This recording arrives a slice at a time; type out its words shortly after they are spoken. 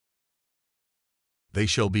They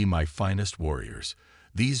shall be my finest warriors,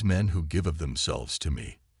 these men who give of themselves to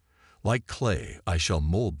me. Like clay I shall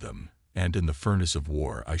mold them, and in the furnace of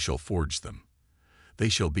war I shall forge them. They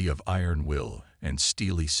shall be of iron will and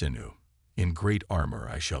steely sinew. In great armor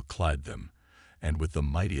I shall clad them, and with the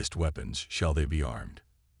mightiest weapons shall they be armed.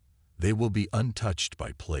 They will be untouched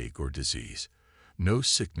by plague or disease. No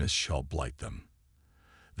sickness shall blight them.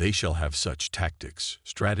 They shall have such tactics,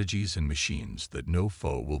 strategies, and machines that no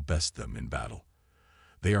foe will best them in battle.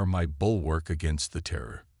 They are my bulwark against the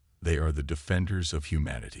terror. They are the defenders of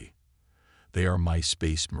humanity. They are my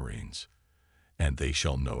space marines, and they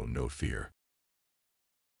shall know no fear.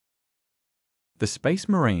 The Space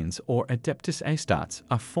Marines, or Adeptus Astartes,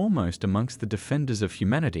 are foremost amongst the defenders of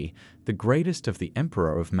humanity, the greatest of the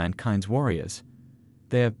Emperor of mankind's warriors.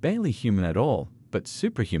 They are barely human at all, but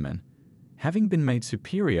superhuman, having been made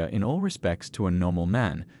superior in all respects to a normal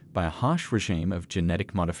man by a harsh regime of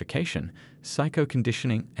genetic modification,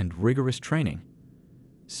 psycho-conditioning, and rigorous training.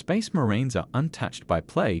 Space Marines are untouched by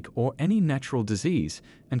plague or any natural disease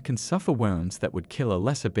and can suffer wounds that would kill a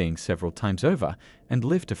lesser being several times over and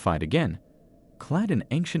live to fight again. Clad in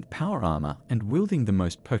ancient power armor and wielding the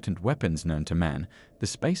most potent weapons known to man, the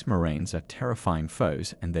Space Marines are terrifying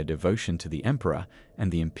foes, and their devotion to the Emperor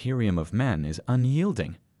and the Imperium of Man is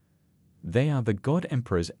unyielding. They are the God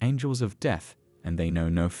Emperor's angels of death, and they know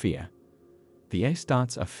no fear. The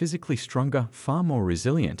Astartes are physically stronger, far more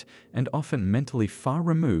resilient, and often mentally far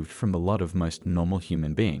removed from the lot of most normal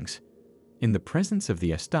human beings. In the presence of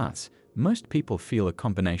the Astartes, most people feel a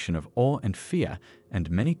combination of awe and fear,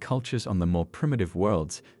 and many cultures on the more primitive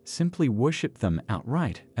worlds simply worship them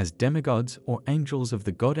outright as demigods or angels of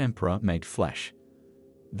the God Emperor made flesh.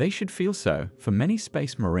 They should feel so, for many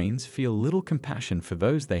Space Marines feel little compassion for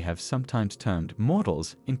those they have sometimes termed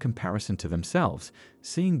mortals in comparison to themselves,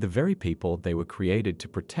 seeing the very people they were created to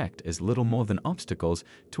protect as little more than obstacles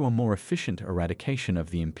to a more efficient eradication of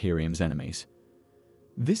the Imperium's enemies.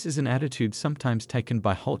 This is an attitude sometimes taken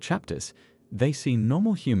by whole chapters. They see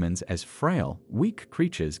normal humans as frail, weak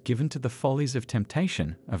creatures given to the follies of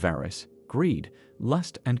temptation, avarice, greed,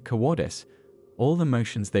 lust, and cowardice, all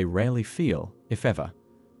emotions they rarely feel, if ever.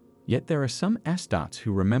 Yet there are some Astartes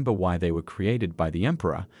who remember why they were created by the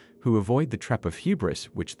Emperor, who avoid the trap of hubris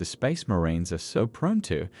which the Space Marines are so prone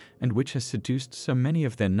to, and which has seduced so many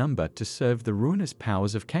of their number to serve the ruinous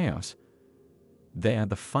powers of chaos. They are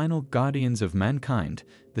the final guardians of mankind,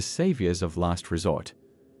 the saviors of last resort.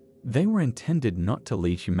 They were intended not to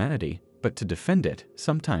lead humanity, but to defend it,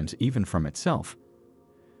 sometimes even from itself.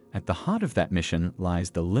 At the heart of that mission lies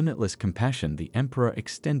the limitless compassion the Emperor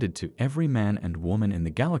extended to every man and woman in the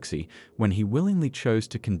galaxy when he willingly chose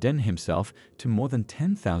to condemn himself to more than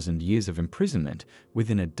 10,000 years of imprisonment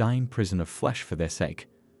within a dying prison of flesh for their sake.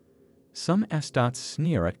 Some Astartes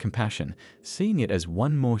sneer at compassion, seeing it as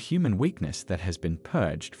one more human weakness that has been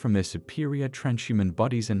purged from their superior transhuman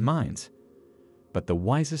bodies and minds. But the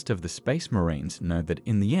wisest of the Space Marines know that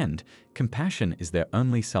in the end, compassion is their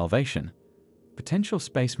only salvation. Potential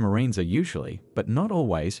Space Marines are usually, but not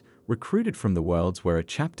always, recruited from the worlds where a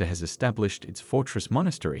chapter has established its fortress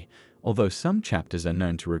monastery, although some chapters are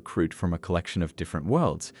known to recruit from a collection of different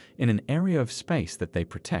worlds in an area of space that they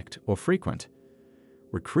protect or frequent.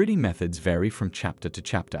 Recruiting methods vary from chapter to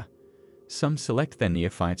chapter. Some select their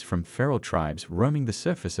neophytes from feral tribes roaming the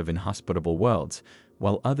surface of inhospitable worlds,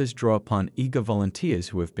 while others draw upon eager volunteers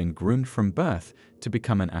who have been groomed from birth to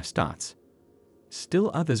become an Astartes.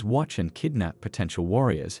 Still others watch and kidnap potential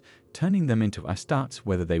warriors, turning them into Astartes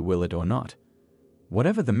whether they will it or not.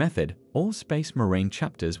 Whatever the method, all Space Marine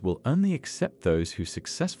chapters will only accept those who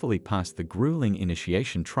successfully pass the grueling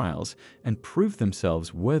initiation trials and prove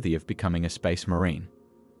themselves worthy of becoming a Space Marine.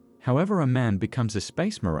 However a man becomes a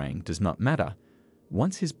Space Marine does not matter.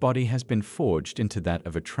 Once his body has been forged into that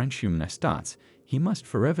of a transhuman Astartes, he must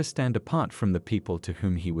forever stand apart from the people to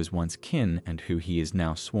whom he was once kin and who he is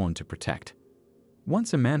now sworn to protect.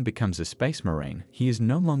 Once a man becomes a Space Marine, he is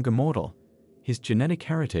no longer mortal. His genetic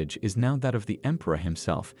heritage is now that of the Emperor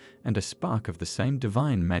himself, and a spark of the same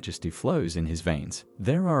divine majesty flows in his veins.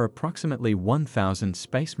 There are approximately 1,000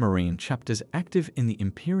 Space Marine chapters active in the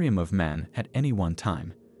Imperium of Man at any one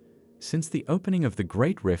time. Since the opening of the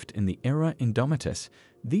Great Rift in the Era Indomitus,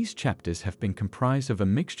 these chapters have been comprised of a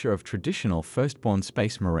mixture of traditional firstborn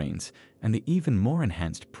Space Marines and the even more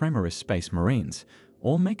enhanced Primaris Space Marines.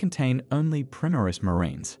 All may contain only Primaris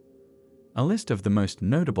Marines. A list of the most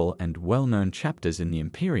notable and well-known chapters in the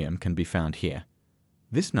Imperium can be found here.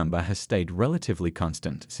 This number has stayed relatively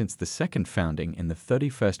constant since the second founding in the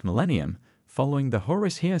 31st millennium, following the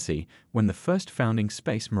Horus Heresy when the first founding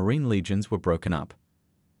Space Marine legions were broken up.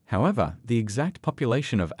 However, the exact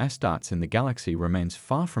population of Astartes in the galaxy remains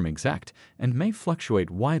far from exact and may fluctuate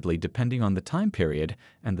widely depending on the time period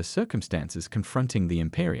and the circumstances confronting the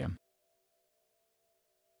Imperium.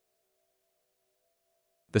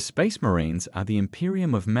 The Space Marines are the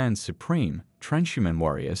Imperium of man's supreme, transhuman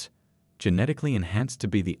warriors. Genetically enhanced to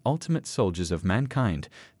be the ultimate soldiers of mankind,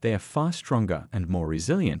 they are far stronger and more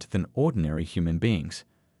resilient than ordinary human beings.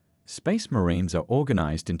 Space Marines are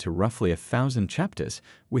organized into roughly 1,000 chapters,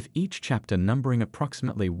 with each chapter numbering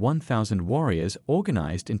approximately 1,000 warriors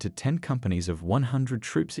organized into 10 companies of 100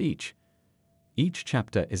 troops each. Each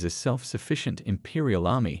chapter is a self-sufficient Imperial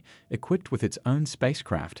army, equipped with its own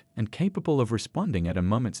spacecraft and capable of responding at a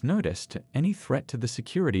moment's notice to any threat to the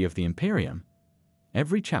security of the Imperium.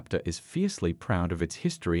 Every chapter is fiercely proud of its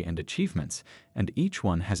history and achievements, and each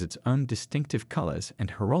one has its own distinctive colors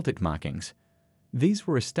and heraldic markings. These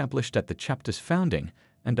were established at the chapter's founding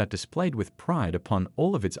and are displayed with pride upon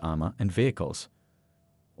all of its armor and vehicles.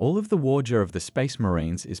 All of the war gear of the Space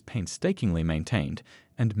Marines is painstakingly maintained,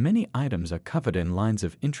 and many items are covered in lines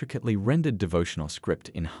of intricately rendered devotional script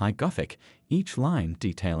in High Gothic, each line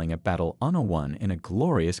detailing a battle honor won in a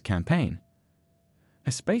glorious campaign.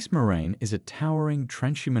 A Space Marine is a towering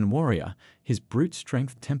transhuman warrior, his brute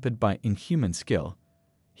strength tempered by inhuman skill.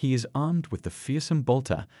 He is armed with the fearsome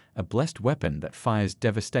bolter, a blessed weapon that fires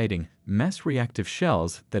devastating, mass-reactive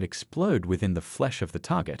shells that explode within the flesh of the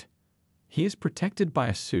target. He is protected by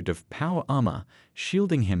a suit of power armor,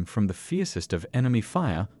 shielding him from the fiercest of enemy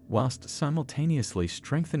fire whilst simultaneously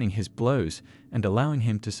strengthening his blows and allowing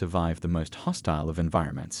him to survive the most hostile of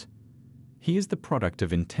environments. He is the product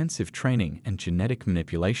of intensive training and genetic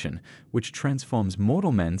manipulation, which transforms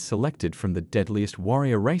mortal men selected from the deadliest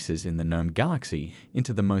warrior races in the known galaxy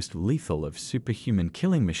into the most lethal of superhuman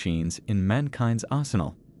killing machines in mankind's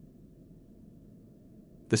arsenal.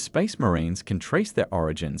 The Space Marines can trace their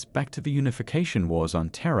origins back to the unification wars on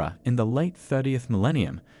Terra in the late 30th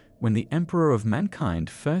millennium, when the Emperor of Mankind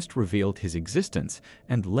first revealed his existence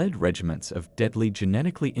and led regiments of deadly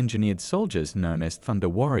genetically engineered soldiers known as Thunder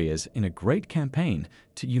Warriors in a great campaign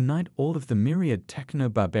to unite all of the myriad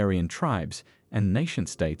techno-barbarian tribes and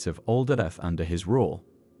nation-states of old Earth under his rule.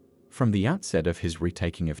 From the outset of his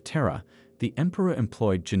retaking of Terra, the Emperor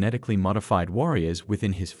employed genetically modified warriors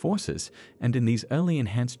within his forces, and in these early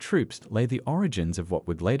enhanced troops lay the origins of what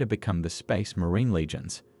would later become the Space Marine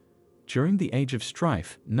Legions. During the Age of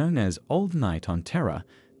Strife, known as Old Night on Terra,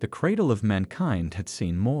 the cradle of mankind had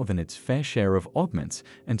seen more than its fair share of augments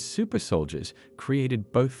and super soldiers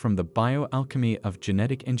created both from the bioalchemy of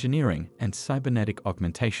genetic engineering and cybernetic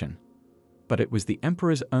augmentation. But it was the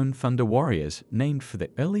Emperor's own Thunder Warriors, named for the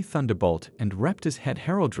early Thunderbolt and Raptor's head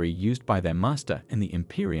heraldry used by their master in the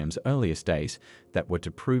Imperium's earliest days, that were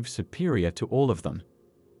to prove superior to all of them.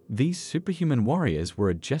 These superhuman warriors were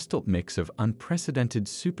a gestalt mix of unprecedented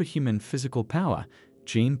superhuman physical power,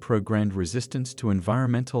 gene-programmed resistance to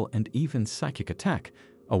environmental and even psychic attack,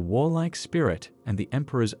 a warlike spirit, and the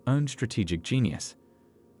Emperor's own strategic genius.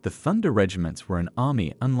 The Thunder Regiments were an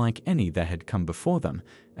army unlike any that had come before them,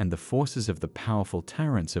 and the forces of the powerful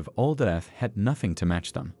tyrants of Old Earth had nothing to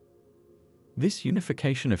match them. This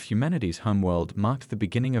unification of humanity's homeworld marked the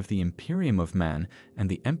beginning of the Imperium of Man and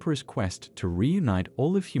the Emperor's quest to reunite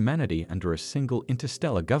all of humanity under a single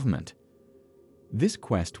interstellar government. This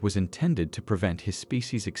quest was intended to prevent his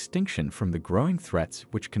species' extinction from the growing threats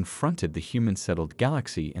which confronted the human-settled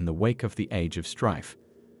galaxy in the wake of the Age of Strife.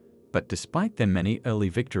 But despite their many early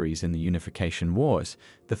victories in the Unification Wars,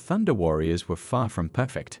 the Thunder Warriors were far from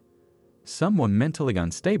perfect. Some were mentally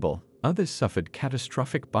unstable, others suffered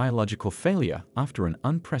catastrophic biological failure after an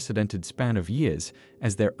unprecedented span of years,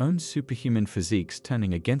 as their own superhuman physiques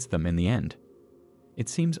turning against them in the end. It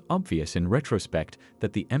seems obvious in retrospect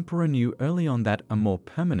that the Emperor knew early on that a more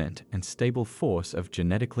permanent and stable force of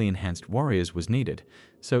genetically enhanced warriors was needed,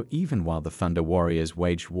 so even while the Thunder Warriors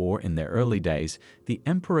waged war in their early days, the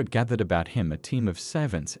Emperor gathered about him a team of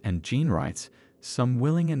servants and gene wrights, some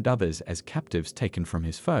willing and others as captives taken from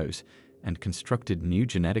his foes, and constructed new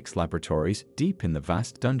genetics laboratories deep in the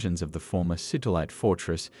vast dungeons of the former Sitolite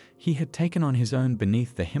fortress he had taken on his own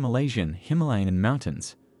beneath the Himalayan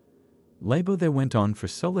mountains. Labor there went on for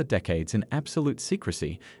solar decades in absolute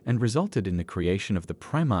secrecy and resulted in the creation of the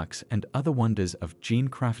Primarchs and other wonders of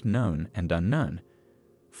genecraft known and unknown.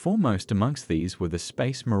 Foremost amongst these were the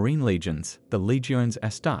Space Marine Legions, the Legiones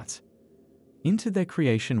Astartes. Into their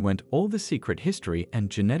creation went all the secret history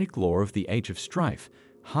and genetic lore of the Age of Strife,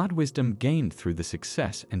 hard wisdom gained through the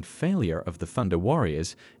success and failure of the Thunder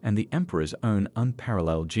Warriors and the Emperor's own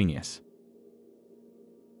unparalleled genius.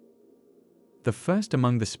 The first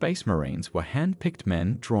among the Space Marines were hand-picked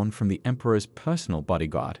men drawn from the Emperor's personal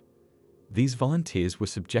bodyguard. These volunteers were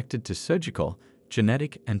subjected to surgical,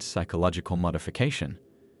 genetic, and psychological modification.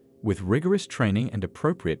 With rigorous training and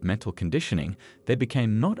appropriate mental conditioning, they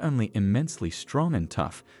became not only immensely strong and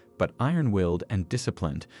tough, but iron-willed and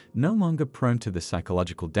disciplined, no longer prone to the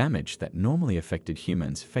psychological damage that normally affected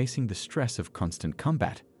humans facing the stress of constant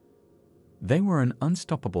combat. They were an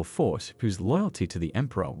unstoppable force whose loyalty to the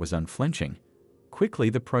Emperor was unflinching. Quickly,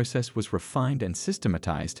 the process was refined and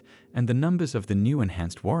systematized, and the numbers of the new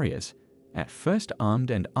enhanced warriors, at first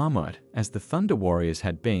armed and armored as the Thunder Warriors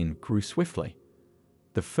had been, grew swiftly.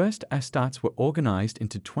 The first Astartes were organized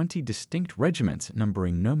into 20 distinct regiments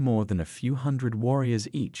numbering no more than a few hundred warriors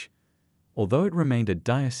each. Although it remained a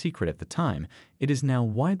dire secret at the time, it is now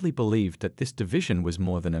widely believed that this division was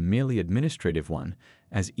more than a merely administrative one,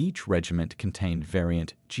 as each regiment contained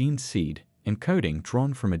variant gene seed encoding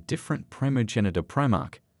drawn from a different primogenitor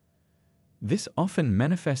Primarch. This often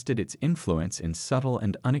manifested its influence in subtle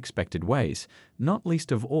and unexpected ways, not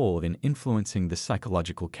least of all in influencing the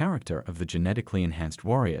psychological character of the genetically enhanced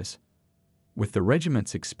warriors. With the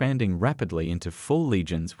regiments expanding rapidly into full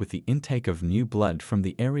legions with the intake of new blood from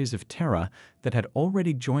the areas of Terra that had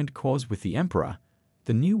already joined cause with the Emperor,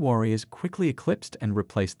 the new warriors quickly eclipsed and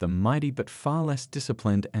replaced the mighty but far less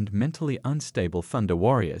disciplined and mentally unstable Thunder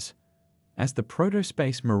Warriors. As the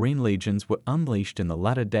Proto-Space Marine legions were unleashed in the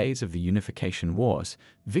latter days of the Unification Wars,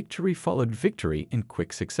 victory followed victory in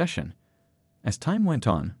quick succession. As time went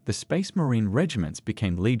on, the Space Marine regiments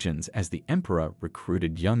became legions as the Emperor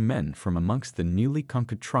recruited young men from amongst the newly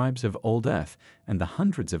conquered tribes of Old Earth, and the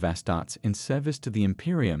hundreds of Astartes in service to the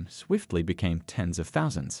Imperium swiftly became tens of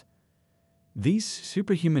thousands. These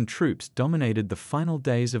superhuman troops dominated the final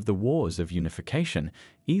days of the Wars of Unification,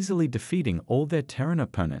 easily defeating all their Terran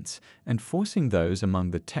opponents and forcing those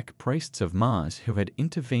among the tech priests of Mars who had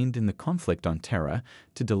intervened in the conflict on Terra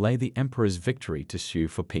to delay the Emperor's victory to sue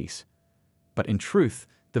for peace. But in truth,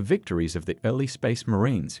 the victories of the early Space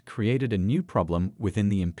Marines created a new problem within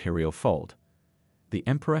the Imperial fold. The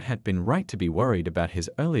Emperor had been right to be worried about his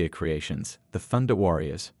earlier creations, the Thunder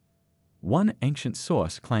Warriors. One ancient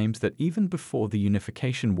source claims that even before the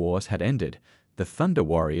Unification Wars had ended, the Thunder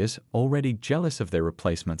Warriors, already jealous of their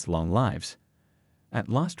replacements' long lives, at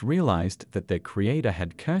last realized that their creator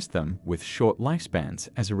had cursed them with short lifespans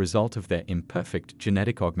as a result of their imperfect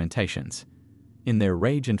genetic augmentations. In their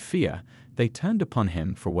rage and fear, they turned upon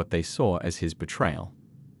him for what they saw as his betrayal.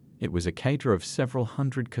 It was a cadre of several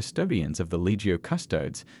hundred custodians of the Legio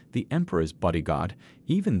Custodes, the Emperor's bodyguard,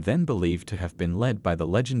 even then believed to have been led by the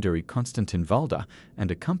legendary Constantin Valda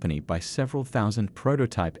and accompanied by several thousand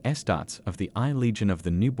prototype Astartes of the I Legion of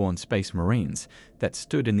the newborn Space Marines that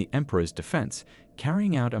stood in the Emperor's defense,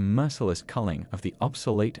 carrying out a merciless culling of the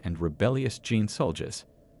obsolete and rebellious Gene soldiers.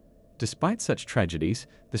 Despite such tragedies,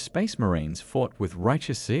 the Space Marines fought with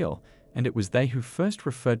righteous zeal, and it was they who first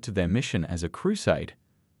referred to their mission as a crusade.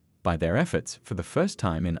 By their efforts, for the first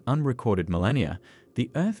time in unrecorded millennia,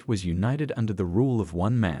 the Earth was united under the rule of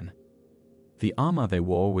one man. The armor they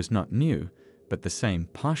wore was not new, but the same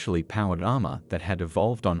partially powered armor that had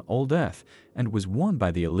evolved on Old Earth and was worn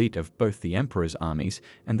by the elite of both the Emperor's armies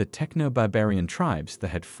and the techno-barbarian tribes that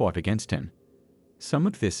had fought against him. Some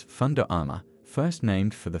of this Thunder armor, first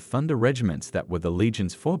named for the Thunder regiments that were the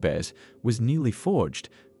Legion's forebears, was newly forged,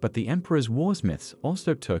 but the Emperor's warsmiths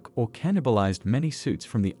also took or cannibalized many suits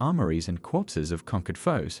from the armories and corpses of conquered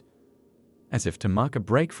foes. As if to mark a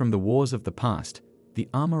break from the wars of the past, the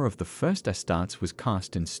armor of the first Astartes was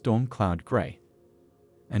cast in storm cloud gray,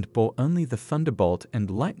 and bore only the thunderbolt and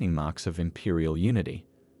lightning marks of Imperial unity.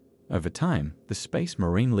 Over time, the Space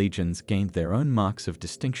Marine legions gained their own marks of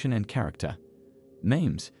distinction and character.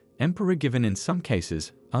 Names, Emperor given in some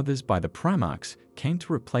cases, others by the Primarchs, came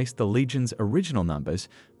to replace the Legion's original numbers,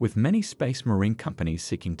 with many Space Marine companies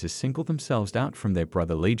seeking to single themselves out from their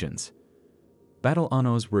brother legions. Battle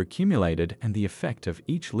honors were accumulated and the effect of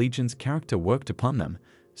each legion's character worked upon them,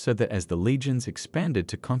 so that as the legions expanded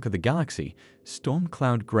to conquer the galaxy, Storm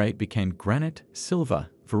Cloud Grey became granite, silver,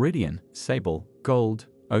 viridian, sable, gold,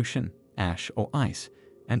 ocean, ash, or ice,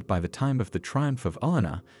 and by the time of the triumph of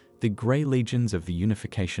Ultima, the Grey Legions of the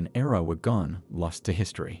Unification era were gone, lost to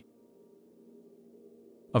history.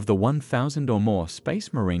 Of the 1,000 or more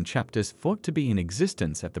Space Marine chapters thought to be in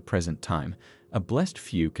existence at the present time, a blessed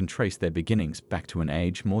few can trace their beginnings back to an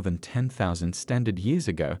age more than 10,000 standard years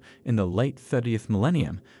ago in the late 30th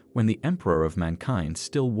millennium, when the Emperor of mankind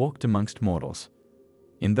still walked amongst mortals.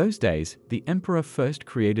 In those days, the Emperor first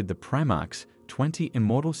created the Primarchs, 20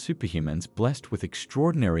 immortal superhumans blessed with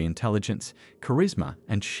extraordinary intelligence, charisma,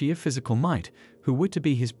 and sheer physical might, who were to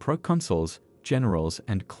be his proconsuls, generals,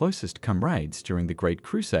 and closest comrades during the Great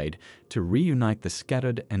Crusade to reunite the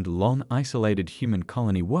scattered and long-isolated human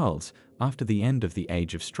colony worlds after the end of the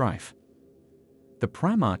Age of Strife. The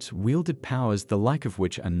Primarchs wielded powers the like of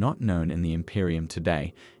which are not known in the Imperium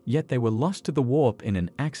today, yet they were lost to the warp in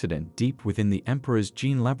an accident deep within the Emperor's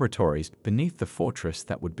gene laboratories beneath the fortress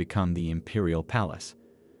that would become the Imperial Palace.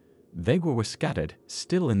 They were scattered,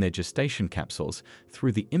 still in their gestation capsules,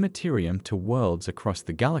 through the immaterium to worlds across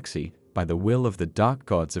the galaxy by the will of the Dark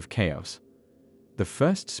Gods of Chaos. The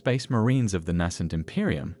first Space Marines of the nascent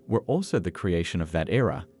Imperium were also the creation of that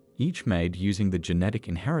era, each made using the genetic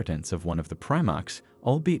inheritance of one of the Primarchs,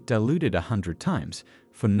 albeit diluted 100 times,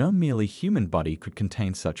 for no merely human body could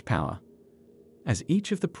contain such power. As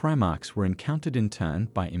each of the Primarchs were encountered in turn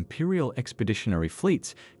by Imperial expeditionary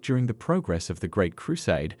fleets during the progress of the Great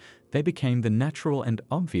Crusade, they became the natural and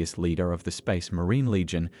obvious leader of the Space Marine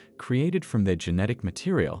Legion created from their genetic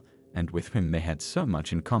material and with whom they had so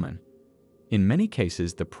much in common. In many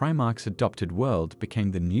cases, the Primarchs' adopted world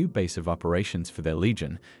became the new base of operations for their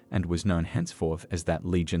legion and was known henceforth as that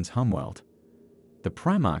legion's homeworld. The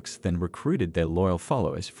Primarchs then recruited their loyal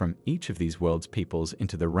followers from each of these worlds' peoples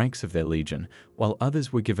into the ranks of their legion, while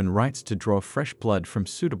others were given rights to draw fresh blood from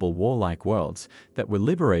suitable warlike worlds that were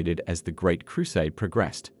liberated as the Great Crusade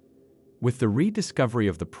progressed. With the rediscovery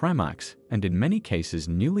of the Primarchs, and in many cases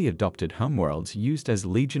newly adopted homeworlds used as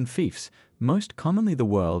legion fiefs, most commonly the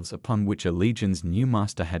worlds upon which a legion's new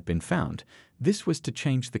master had been found, this was to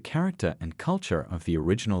change the character and culture of the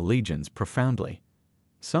original legions profoundly.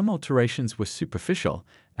 Some alterations were superficial,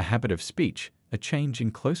 a habit of speech, a change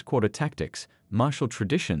in close-quarter tactics, martial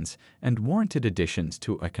traditions, and warranted additions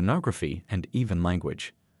to iconography and even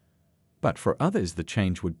language. But for others the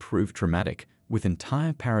change would prove dramatic, with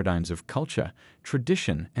entire paradigms of culture,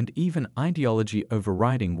 tradition, and even ideology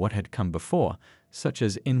overriding what had come before, such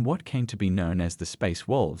as in what came to be known as the Space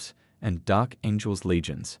Wolves and Dark Angels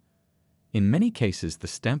legions. In many cases, the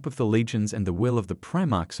stamp of the legions and the will of the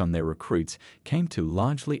Primarchs on their recruits came to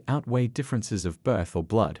largely outweigh differences of birth or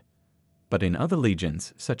blood. But in other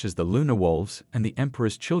legions, such as the Lunar Wolves and the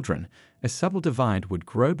Emperor's Children, a subtle divide would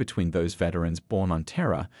grow between those veterans born on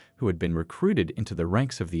Terra who had been recruited into the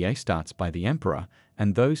ranks of the Astartes by the Emperor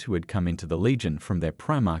and those who had come into the Legion from their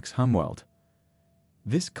Primarch's homeworld.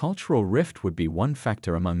 This cultural rift would be one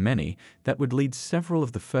factor among many that would lead several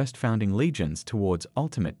of the first founding legions towards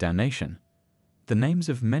ultimate damnation. The names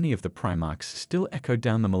of many of the Primarchs still echo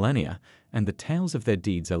down the millennia, and the tales of their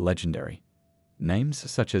deeds are legendary. Names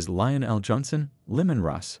such as Lionel Johnson,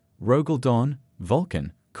 Limanras, Rogel Dawn,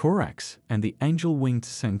 Vulcan, Corax, and the angel-winged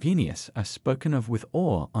Sanguinius are spoken of with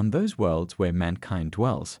awe on those worlds where mankind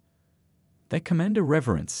dwells. They command a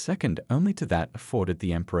reverence second only to that afforded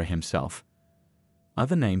the Emperor himself.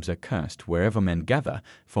 Other names are cursed wherever men gather,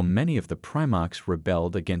 for many of the Primarchs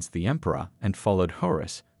rebelled against the Emperor and followed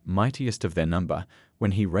Horus, mightiest of their number,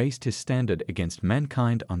 when he raised his standard against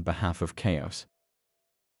mankind on behalf of chaos.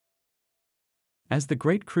 As the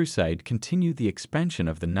Great Crusade continued the expansion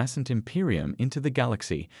of the nascent Imperium into the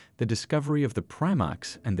galaxy, the discovery of the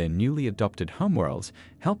Primarchs and their newly adopted homeworlds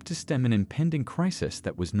helped to stem an impending crisis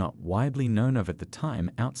that was not widely known of at the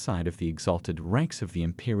time outside of the exalted ranks of the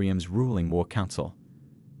Imperium's ruling war council.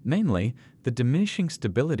 Namely, the diminishing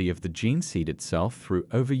stability of the gene seed itself through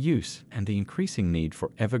overuse and the increasing need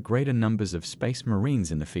for ever greater numbers of Space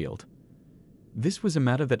Marines in the field. This was a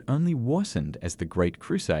matter that only worsened as the Great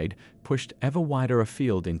Crusade pushed ever wider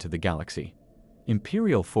afield into the galaxy.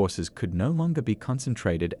 Imperial forces could no longer be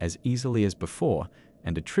concentrated as easily as before,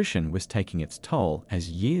 and attrition was taking its toll as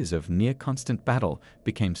years of near-constant battle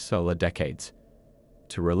became solar decades.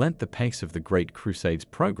 To relent the pace of the Great Crusade's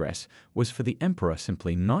progress was for the Emperor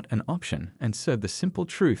simply not an option, and so the simple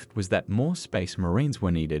truth was that more Space Marines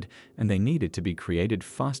were needed, and they needed to be created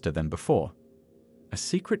faster than before. A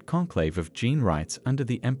secret conclave of gene rights under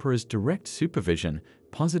the Emperor's direct supervision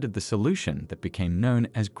posited the solution that became known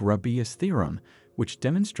as Grobius' theorem, which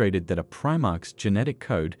demonstrated that a Primarch's genetic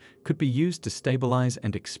code could be used to stabilize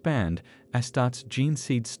and expand Astartes' gene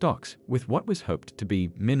seed stocks with what was hoped to be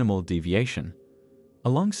minimal deviation.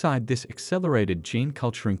 Alongside this accelerated gene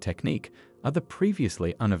culturing technique, other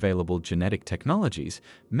previously unavailable genetic technologies,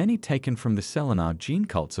 many taken from the Selenar gene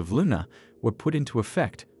cults of Luna, were put into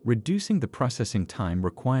effect, reducing the processing time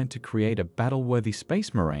required to create a battle-worthy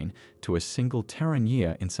Space Marine to a single Terran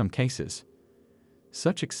year in some cases.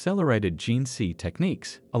 Such accelerated gene seed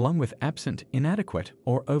techniques, along with absent, inadequate,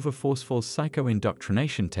 or over-forceful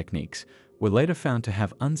psycho-indoctrination techniques, were later found to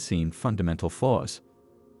have unseen fundamental flaws.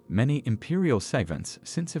 Many Imperial savants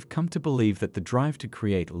since have come to believe that the drive to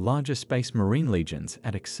create larger Space Marine legions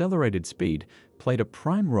at accelerated speed played a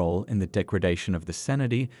prime role in the degradation of the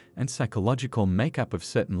sanity and psychological makeup of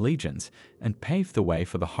certain legions and paved the way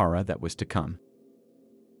for the horror that was to come.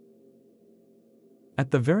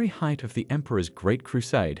 At the very height of the Emperor's Great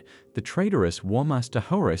Crusade, the traitorous Warmaster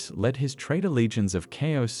Horus led his traitor legions of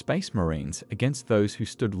Chaos Space Marines against those who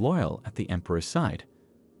stood loyal at the Emperor's side.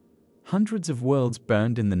 Hundreds of worlds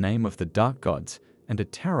burned in the name of the Dark Gods, and a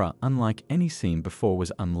terror unlike any seen before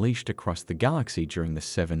was unleashed across the galaxy during the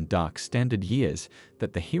 7 Dark Standard years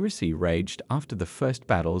that the heresy raged after the first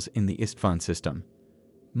battles in the Istvan system.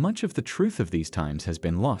 Much of the truth of these times has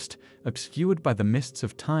been lost, obscured by the mists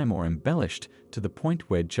of time or embellished to the point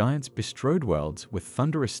where giants bestrode worlds with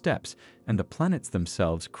thunderous steps and the planets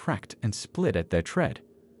themselves cracked and split at their tread.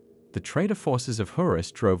 The traitor forces of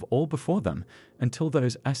Horus drove all before them until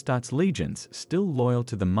those Astartes legions, still loyal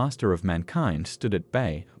to the master of mankind, stood at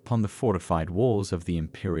bay upon the fortified walls of the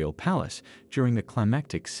Imperial Palace during the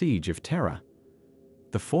climactic siege of Terra.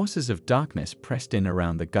 The forces of darkness pressed in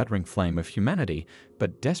around the guttering flame of humanity,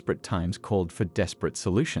 but desperate times called for desperate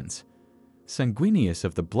solutions. Sanguinius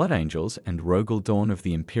of the Blood Angels and Rogel Dawn of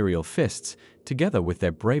the Imperial Fists, together with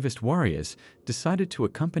their bravest warriors, decided to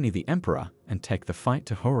accompany the Emperor and take the fight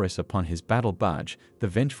to Horus upon his battle barge, the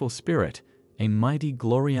Vengeful Spirit, a mighty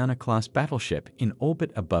Gloriana-class battleship in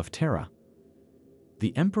orbit above Terra.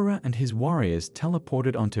 The Emperor and his warriors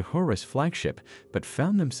teleported onto Horus' flagship, but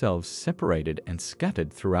found themselves separated and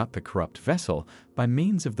scattered throughout the corrupt vessel by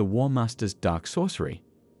means of the Warmaster's dark sorcery.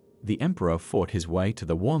 The Emperor fought his way to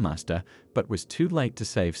the Warmaster, but was too late to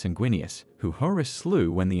save Sanguinius, who Horus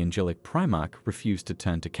slew when the angelic Primarch refused to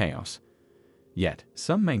turn to chaos. Yet,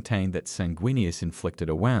 some maintain that Sanguinius inflicted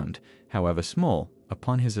a wound, however small,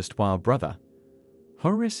 upon his erstwhile brother.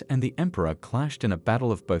 Horus and the Emperor clashed in a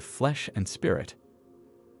battle of both flesh and spirit.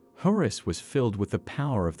 Horus was filled with the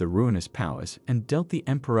power of the ruinous powers and dealt the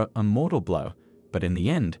Emperor a mortal blow, but in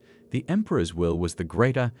the end, the Emperor's will was the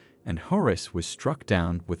greater, and Horus was struck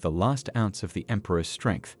down with the last ounce of the Emperor's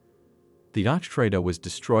strength. The arch-traitor was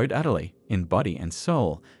destroyed utterly, in body and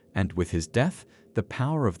soul, and with his death, the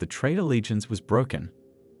power of the traitor legions was broken.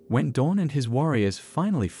 When Dawn and his warriors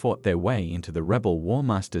finally fought their way into the rebel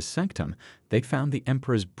Warmaster's sanctum, they found the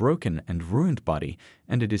Emperor's broken and ruined body,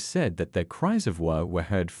 and it is said that their cries of woe were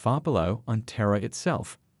heard far below on Terra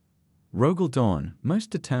itself. Rogel Dawn, most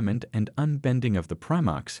determined and unbending of the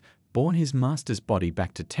Primarchs, bore his master's body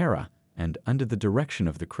back to Terra, and under the direction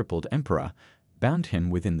of the crippled Emperor, bound him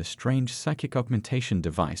within the strange psychic augmentation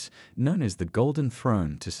device known as the Golden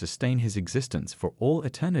Throne to sustain his existence for all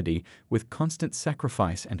eternity with constant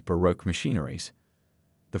sacrifice and Baroque machineries.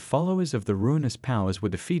 The followers of the ruinous powers were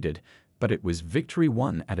defeated, but it was victory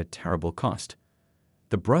won at a terrible cost.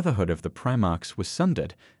 The brotherhood of the Primarchs was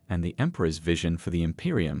sundered, and the Emperor's vision for the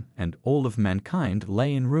Imperium and all of mankind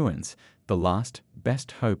lay in ruins, the last,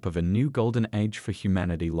 best hope of a new golden age for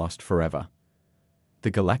humanity lost forever.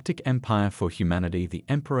 The Galactic Empire for humanity the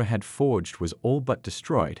Emperor had forged was all but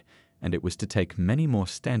destroyed, and it was to take many more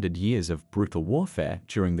standard years of brutal warfare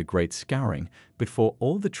during the Great Scouring before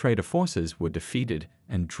all the traitor forces were defeated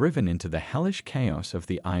and driven into the hellish chaos of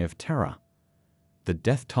the Eye of Terror. The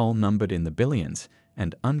death toll numbered in the billions,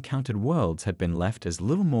 and uncounted worlds had been left as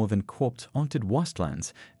little more than corpse-haunted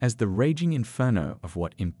wastelands as the raging inferno of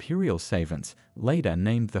what Imperial savants later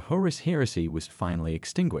named the Horus Heresy was finally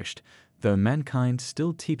extinguished, though mankind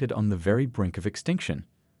still teetered on the very brink of extinction.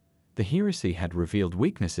 The heresy had revealed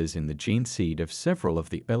weaknesses in the gene seed of several of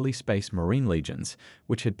the early Space Marine legions,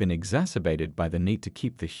 which had been exacerbated by the need to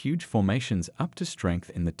keep the huge formations up to strength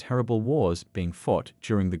in the terrible wars being fought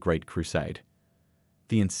during the Great Crusade.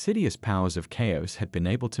 The insidious powers of chaos had been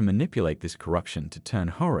able to manipulate this corruption to turn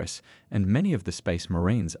Horus and many of the Space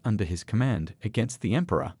Marines under his command against the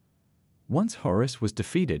Emperor. Once Horus was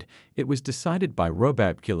defeated, it was decided by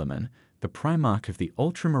Robert Guilliman, the Primarch of the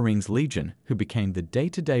Ultramarines Legion, who became the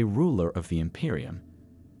day-to-day ruler of the Imperium,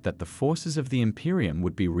 that the forces of the Imperium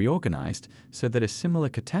would be reorganized so that a similar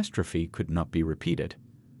catastrophe could not be repeated.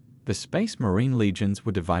 The Space Marine Legions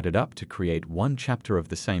were divided up to create one chapter of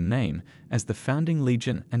the same name as the founding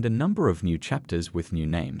legion and a number of new chapters with new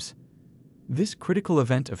names. This critical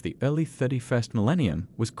event of the early 31st millennium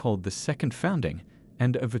was called the Second Founding,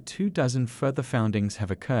 and over 24 further foundings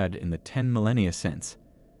have occurred in the 10 millennia since.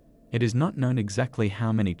 It is not known exactly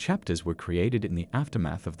how many chapters were created in the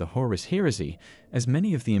aftermath of the Horus Heresy, as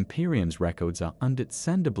many of the Imperium's records are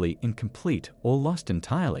understandably incomplete or lost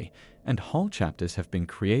entirely, and whole chapters have been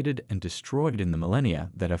created and destroyed in the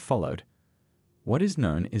millennia that have followed. What is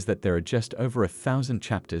known is that there are just over 1,000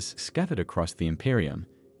 chapters scattered across the Imperium,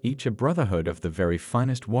 each a brotherhood of the very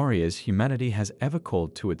finest warriors humanity has ever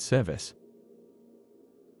called to its service.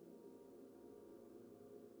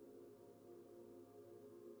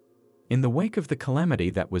 In the wake of the calamity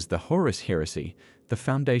that was the Horus Heresy, the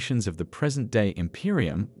foundations of the present-day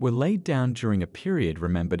Imperium were laid down during a period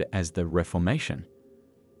remembered as the Reformation.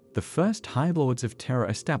 The first High Lords of Terra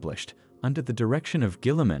established, under the direction of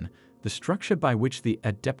Guilliman, the structure by which the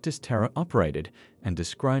Adeptus Terra operated and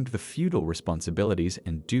described the feudal responsibilities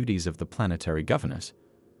and duties of the planetary governors.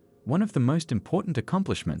 One of the most important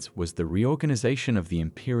accomplishments was the reorganization of the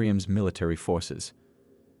Imperium's military forces.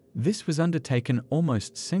 This was undertaken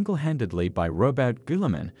almost single-handedly by Robert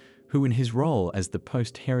Guilliman, who in his role as the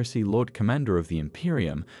post-heresy Lord Commander of the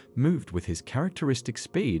Imperium moved with his characteristic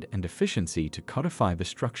speed and efficiency to codify the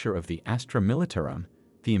structure of the Astra Militarum,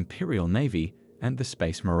 the Imperial Navy, and the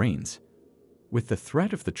Space Marines. With the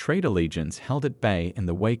threat of the traitor legions held at bay in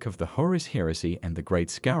the wake of the Horus Heresy and the Great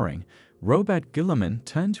Scouring, Robert Guilliman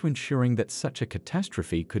turned to ensuring that such a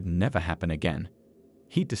catastrophe could never happen again.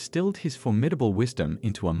 He distilled his formidable wisdom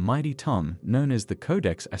into a mighty tome known as the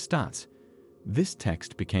Codex Astartes. This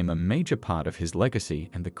text became a major part of his legacy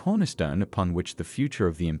and the cornerstone upon which the future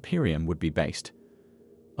of the Imperium would be based.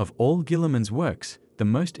 Of all Guilliman's works, the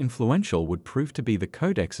most influential would prove to be the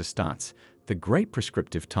Codex Astartes, the great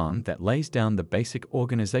prescriptive tome that lays down the basic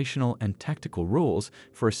organizational and tactical rules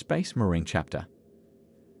for a Space Marine chapter.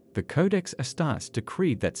 The Codex Astartes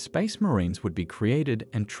decreed that Space Marines would be created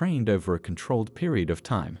and trained over a controlled period of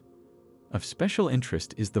time. Of special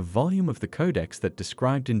interest is the volume of the Codex that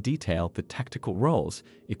described in detail the tactical roles,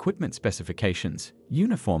 equipment specifications,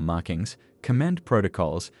 uniform markings, command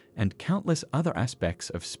protocols, and countless other aspects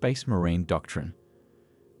of Space Marine doctrine.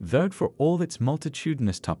 Though for all its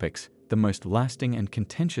multitudinous topics, the most lasting and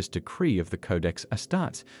contentious decree of the Codex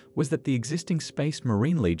Astartes was that the existing Space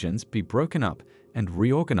Marine legions be broken up and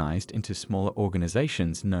reorganized into smaller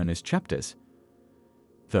organizations known as chapters.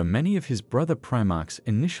 Though many of his brother Primarchs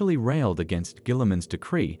initially railed against Guilliman's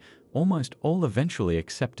decree, almost all eventually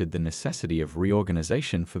accepted the necessity of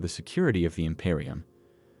reorganization for the security of the Imperium.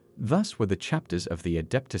 Thus were the chapters of the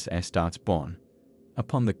Adeptus Astartes born.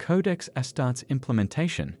 Upon the Codex Astartes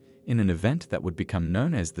implementation, in an event that would become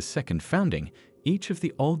known as the Second Founding, each of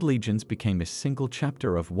the old legions became a single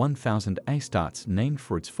chapter of 1,000 Astartes named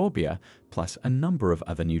for its forebear, plus a number of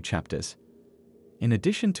other new chapters. In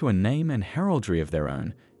addition to a name and heraldry of their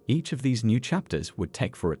own, each of these new chapters would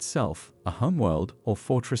take for itself a homeworld or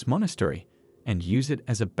fortress monastery, and use it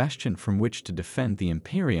as a bastion from which to defend the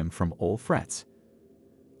Imperium from all threats.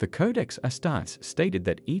 The Codex Astartes stated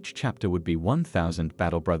that each chapter would be 1,000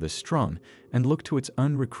 battle brothers strong and look to its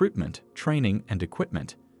own recruitment, training, and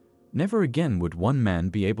equipment. Never again would one man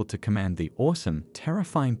be able to command the awesome,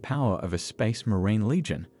 terrifying power of a Space Marine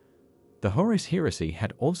legion. The Horus Heresy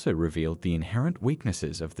had also revealed the inherent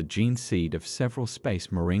weaknesses of the gene seed of several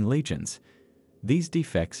Space Marine legions. These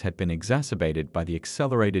defects had been exacerbated by the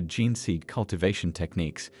accelerated gene seed cultivation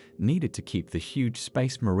techniques needed to keep the huge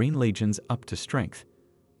Space Marine legions up to strength.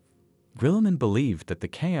 Guilliman believed that the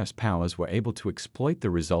Chaos Powers were able to exploit the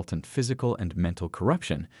resultant physical and mental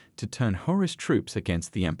corruption to turn Horus troops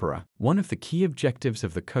against the Emperor. One of the key objectives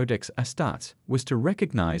of the Codex Astartes was to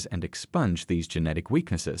recognize and expunge these genetic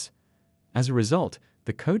weaknesses. As a result,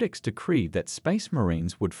 the Codex decreed that Space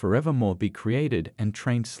Marines would forevermore be created and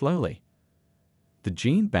trained slowly. The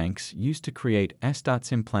gene banks used to create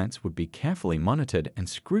Astartes implants would be carefully monitored and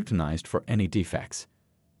scrutinized for any defects.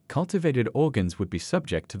 Cultivated organs would be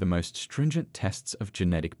subject to the most stringent tests of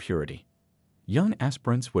genetic purity. Young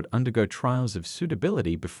aspirants would undergo trials of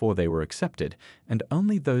suitability before they were accepted, and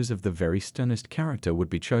only those of the very sternest character would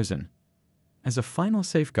be chosen. As a final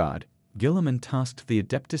safeguard, Guilliman tasked the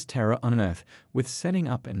Adeptus Terra on Earth with setting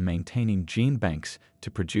up and maintaining gene banks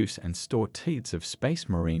to produce and store teats of Space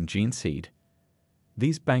Marine gene seed.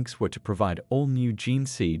 These banks were to provide all new gene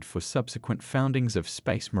seed for subsequent foundings of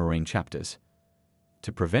Space Marine chapters.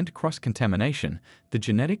 To prevent cross-contamination, the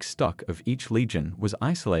genetic stock of each legion was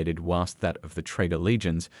isolated whilst that of the traitor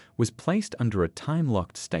legions was placed under a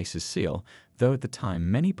time-locked stasis seal, though at the time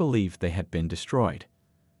many believed they had been destroyed.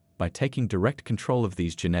 By taking direct control of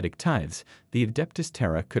these genetic tithes, the Adeptus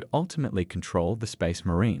Terra could ultimately control the Space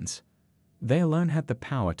Marines. They alone had the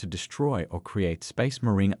power to destroy or create Space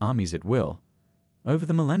Marine armies at will. Over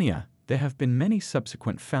the millennia, there have been many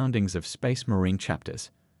subsequent foundings of Space Marine chapters.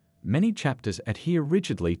 Many chapters adhere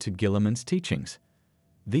rigidly to Guilliman's teachings.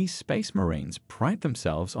 These Space Marines pride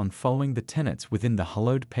themselves on following the tenets within the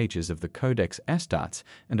hallowed pages of the Codex Astartes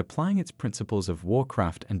and applying its principles of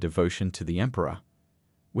warcraft and devotion to the Emperor.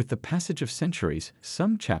 With the passage of centuries,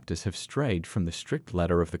 some chapters have strayed from the strict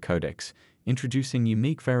letter of the Codex, introducing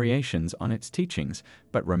unique variations on its teachings,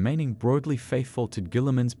 but remaining broadly faithful to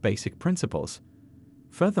Guilliman's basic principles.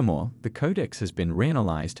 Furthermore, the Codex has been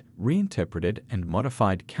reanalyzed, reinterpreted, and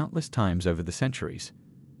modified countless times over the centuries.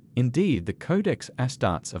 Indeed, the Codex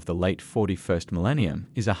Astartes of the late 41st millennium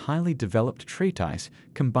is a highly developed treatise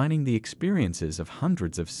combining the experiences of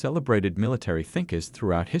hundreds of celebrated military thinkers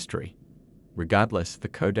throughout history. Regardless, the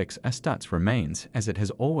Codex Astartes remains, as it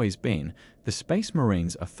has always been, the Space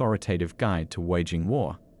Marine's authoritative guide to waging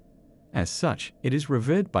war. As such, it is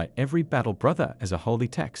revered by every battle brother as a holy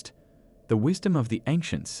text, the wisdom of the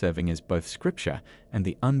ancients serving as both scripture and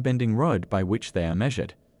the unbending rod by which they are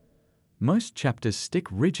measured. Most chapters stick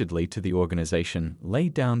rigidly to the organization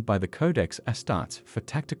laid down by the Codex Astartes for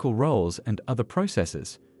tactical roles and other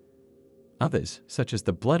processes. Others, such as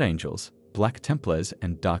the Blood Angels, Black Templars,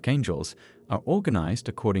 and Dark Angels, are organized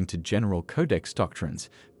according to general Codex doctrines,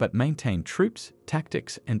 but maintain troops,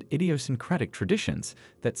 tactics, and idiosyncratic traditions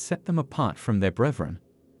that set them apart from their brethren.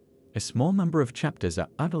 A small number of chapters are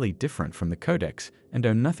utterly different from the Codex and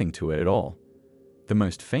owe nothing to it at all. The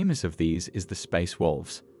most famous of these is the Space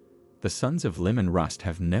Wolves. The sons of Lim and Rust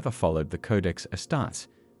have never followed the Codex Astartes.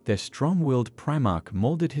 Their strong-willed Primarch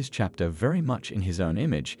molded his chapter very much in his own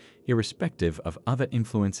image, irrespective of other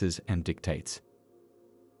influences and dictates.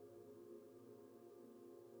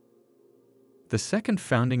 The second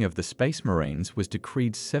founding of the Space Marines was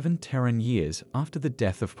decreed 7 Terran years after the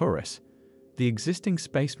death of Horus. The existing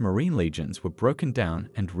Space Marine legions were broken down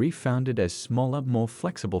and refounded as smaller, more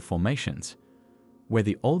flexible formations. Where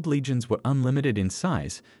the old legions were unlimited in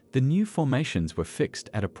size, the new formations were fixed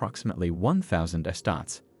at approximately 1,000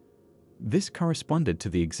 Astartes. This corresponded to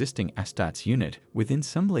the existing Astartes unit within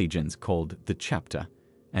some legions called the Chapter,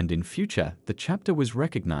 and in future the Chapter was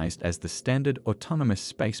recognized as the standard autonomous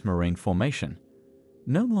Space Marine formation.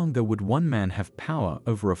 No longer would one man have power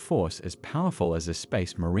over a force as powerful as a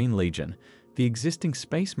Space Marine Legion. The existing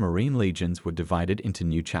Space Marine Legions were divided into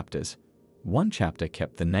new chapters. One chapter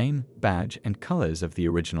kept the name, badge, and colors of the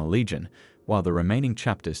original legion, while the remaining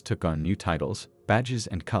chapters took on new titles, badges,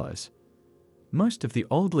 and colors. Most of the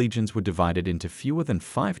old legions were divided into fewer than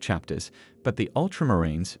 5 chapters, but the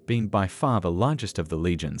Ultramarines, being by far the largest of the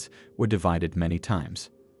legions, were divided many times.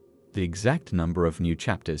 The exact number of new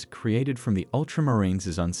chapters created from the Ultramarines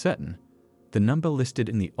is uncertain. The number listed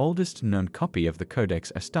in the oldest known copy of the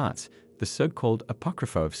Codex Astartes, the so-called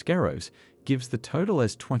Apocrypha of Scaros, gives the total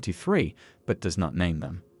as 23, but does not name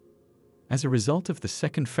them. As a result of the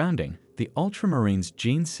second founding, the Ultramarines'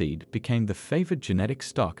 gene seed became the favored genetic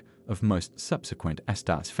stock of most subsequent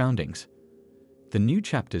Astartes foundings. The new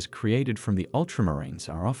chapters created from the Ultramarines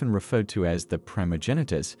are often referred to as the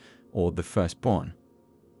Primogenitors, or the Firstborn.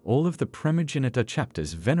 All of the Primogenitor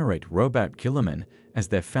chapters venerate Robert Guilliman as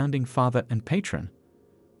their founding father and patron.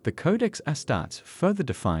 The Codex Astartes further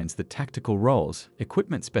defines the tactical roles,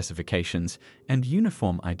 equipment specifications, and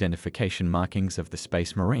uniform identification markings of the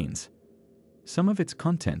Space Marines. Some of its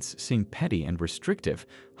contents seem petty and restrictive,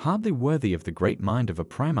 hardly worthy of the great mind of a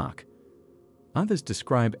Primarch. Others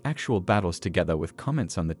describe actual battles together with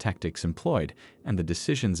comments on the tactics employed and the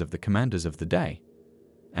decisions of the commanders of the day.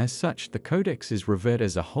 As such, the Codex is revered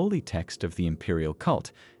as a holy text of the imperial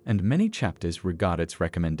cult, and many chapters regard its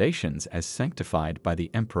recommendations as sanctified by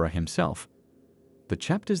the emperor himself. The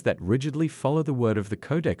chapters that rigidly follow the word of the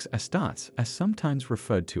Codex Astartes are sometimes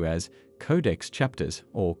referred to as Codex chapters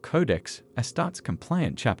or Codex Astartes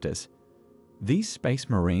compliant chapters. These Space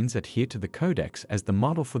Marines adhere to the Codex as the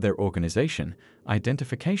model for their organization,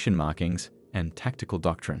 identification markings, and tactical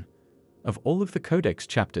doctrine. Of all of the Codex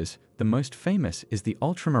chapters, the most famous is the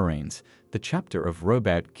Ultramarines, the chapter of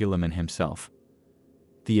Robert Guilliman himself.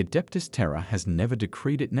 The Adeptus Terra has never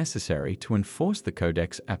decreed it necessary to enforce the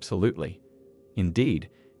Codex absolutely. Indeed,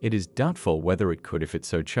 it is doubtful whether it could if it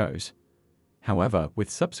so chose. However,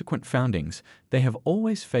 with subsequent foundings, they have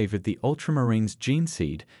always favored the Ultramarines' gene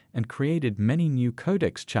seed and created many new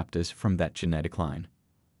Codex chapters from that genetic line.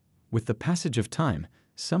 With the passage of time,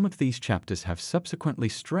 some of these chapters have subsequently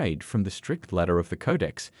strayed from the strict letter of the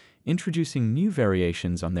Codex, introducing new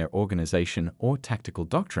variations on their organization or tactical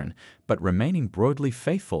doctrine, but remaining broadly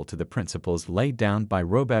faithful to the principles laid down by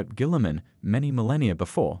Robert Guilliman many millennia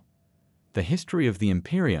before. The history of the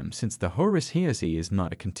Imperium since the Horus Heresy is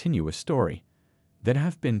not a continuous story. There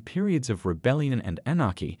have been periods of rebellion and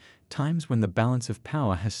anarchy, times when the balance of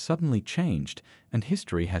power has suddenly changed, and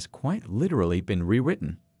history has quite literally been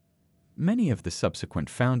rewritten. Many of the subsequent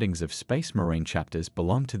foundings of Space Marine chapters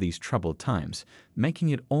belong to these troubled times, making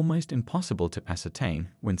it almost impossible to ascertain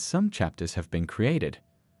when some chapters have been created.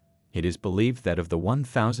 It is believed that of the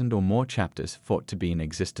 1,000 or more chapters thought to be in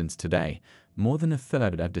existence today, more than a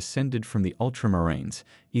third are descended from the Ultramarines,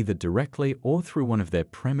 either directly or through one of their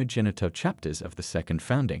primogenitor chapters of the Second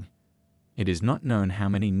Founding. It is not known how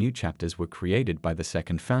many new chapters were created by the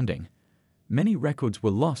Second Founding. Many records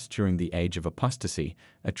were lost during the Age of Apostasy,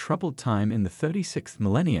 a troubled time in the 36th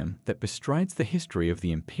millennium that bestrides the history of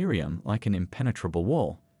the Imperium like an impenetrable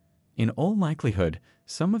wall. In all likelihood,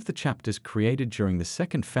 some of the chapters created during the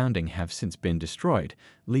Second Founding have since been destroyed,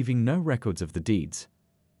 leaving no records of the deeds.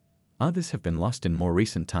 Others have been lost in more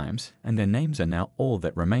recent times, and their names are now all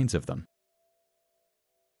that remains of them.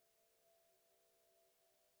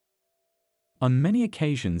 On many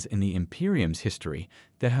occasions in the Imperium's history,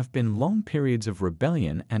 there have been long periods of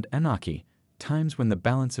rebellion and anarchy, times when the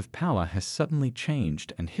balance of power has suddenly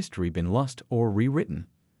changed and history been lost or rewritten.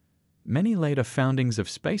 Many later foundings of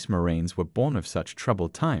Space Marines were born of such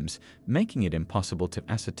troubled times, making it impossible to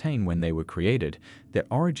ascertain when they were created, their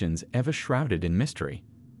origins ever shrouded in mystery.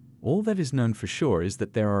 All that is known for sure is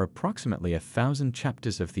that there are approximately 1,000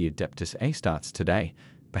 chapters of the Adeptus Astartes today,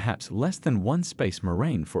 perhaps less than one Space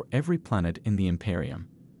Marine for every planet in the Imperium.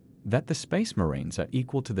 That the Space Marines are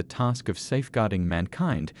equal to the task of safeguarding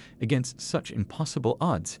mankind against such impossible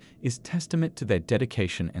odds is testament to their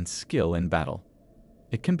dedication and skill in battle.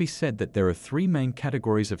 It can be said that there are three main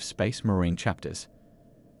categories of Space Marine chapters.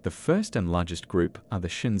 The first and largest group are the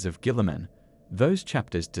Shins of Guilliman, those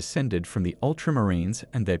chapters descended from the Ultramarines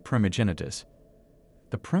and their primogenitors.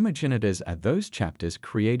 The primogenitors are those chapters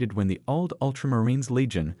created when the old Ultramarines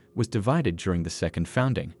Legion was divided during the Second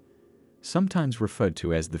Founding. Sometimes referred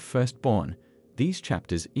to as the Firstborn, these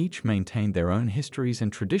chapters each maintain their own histories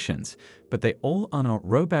and traditions, but they all honor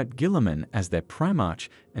Robert Guilliman as their Primarch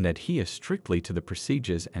and adhere strictly to the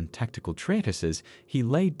procedures and tactical treatises he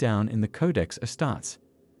laid down in the Codex Astartes.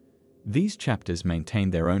 These chapters maintain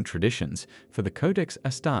their own traditions, for the Codex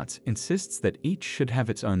Astartes insists that each should have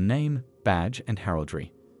its own name, badge, and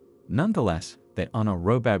heraldry. Nonetheless, they honor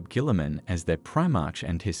Robert Guilliman as their Primarch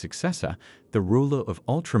and his successor, the ruler of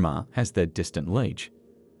Ultima, as their distant liege.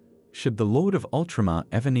 Should the Lord of Ultima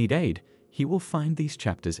ever need aid, he will find these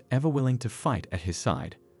chapters ever willing to fight at his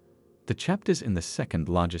side. The chapters in the second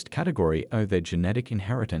largest category owe their genetic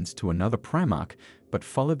inheritance to another Primarch, but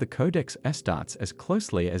follow the Codex Astartes as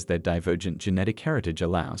closely as their divergent genetic heritage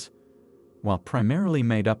allows. While primarily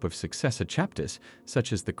made up of successor chapters,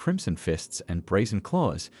 such as the Crimson Fists and Brazen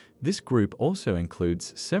Claws, this group also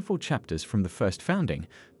includes several chapters from the First Founding,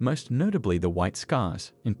 most notably the White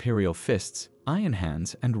Scars, Imperial Fists, Iron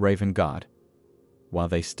Hands, and Raven Guard. While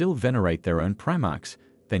they still venerate their own Primarchs,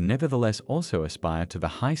 they nevertheless also aspire to the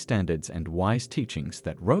high standards and wise teachings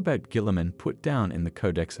that Robert Guilliman put down in the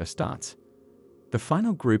Codex Astartes. The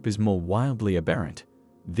final group is more wildly aberrant.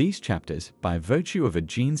 These chapters, by virtue of a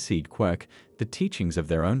gene seed quirk, the teachings of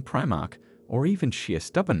their own Primarch, or even sheer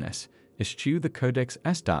stubbornness, eschew the Codex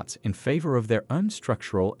Astartes in favor of their own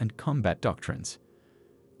structural and combat doctrines.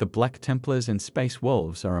 The Black Templars and Space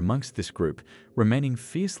Wolves are amongst this group, remaining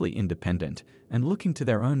fiercely independent and looking to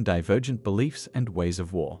their own divergent beliefs and ways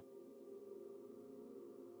of war.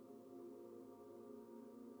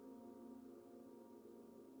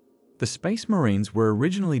 The Space Marines were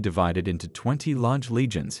originally divided into 20 large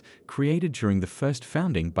legions created during the First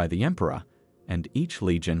Founding by the Emperor, and each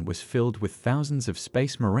legion was filled with thousands of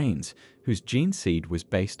Space Marines whose gene seed was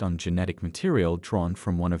based on genetic material drawn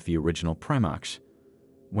from one of the original Primarchs.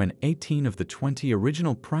 When 18 of the 20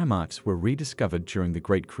 original Primarchs were rediscovered during the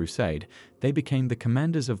Great Crusade, they became the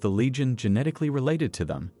commanders of the legion genetically related to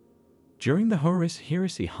them. During the Horus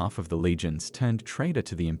Heresy, half of the legions turned traitor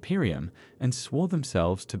to the Imperium and swore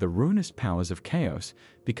themselves to the ruinous powers of Chaos,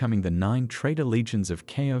 becoming the 9 traitor legions of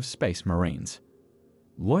Chaos Space Marines.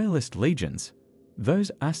 Loyalist legions,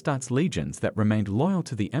 those Astartes legions that remained loyal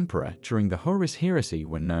to the Emperor during the Horus Heresy,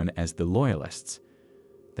 were known as the Loyalists.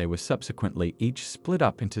 They were subsequently each split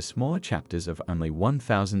up into smaller chapters of only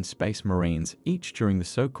 1,000 Space Marines each during the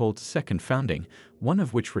so-called Second Founding, one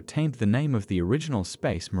of which retained the name of the original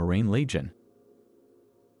Space Marine Legion.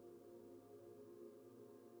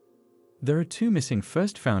 There are 2 missing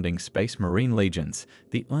First Founding Space Marine Legions,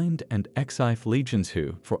 the Eind and Exif Legions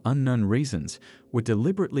who, for unknown reasons, were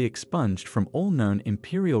deliberately expunged from all known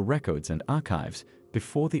Imperial records and archives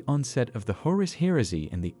before the onset of the Horus Heresy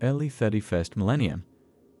in the early 31st millennium.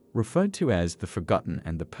 Referred to as the Forgotten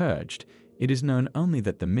and the Purged, it is known only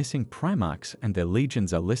that the missing Primarchs and their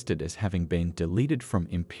legions are listed as having been deleted from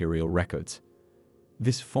Imperial records.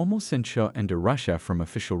 This formal censure and erasure from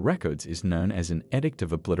official records is known as an Edict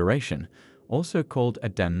of Obliteration, also called a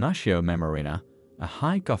damnatio memorina, a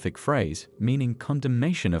High Gothic phrase meaning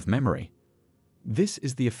condemnation of memory. This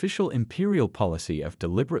is the official Imperial policy of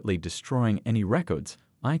deliberately destroying any records,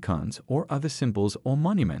 icons, or other symbols or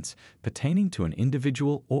monuments pertaining to an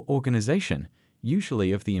individual or organization,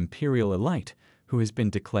 usually of the Imperial elite, who has been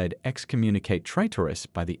declared excommunicate traitorous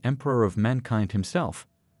by the Emperor of Mankind himself.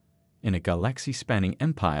 In a galaxy-spanning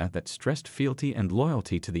empire that stressed fealty and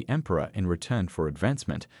loyalty to the Emperor in return for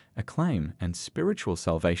advancement, acclaim, and spiritual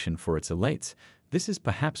salvation for its elites, this is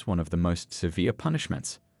perhaps one of the most severe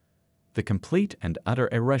punishments. The complete and utter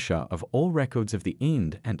erasure of all records of the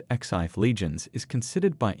Ind and Exif legions is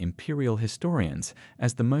considered by Imperial historians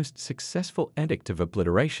as the most successful edict of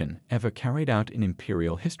obliteration ever carried out in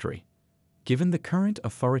Imperial history. Given the current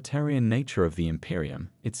authoritarian nature of the Imperium,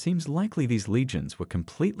 it seems likely these legions were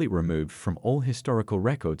completely removed from all historical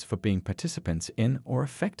records for being participants in or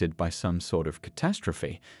affected by some sort of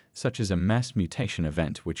catastrophe, such as a mass mutation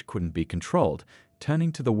event which couldn't be controlled,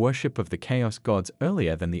 turning to the worship of the Chaos gods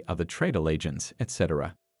earlier than the other traitor legions,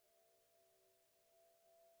 etc.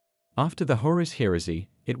 After the Horus Heresy,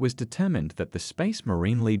 it was determined that the Space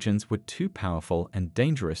Marine legions were too powerful and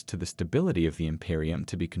dangerous to the stability of the Imperium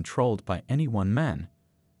to be controlled by any one man.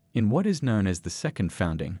 In what is known as the Second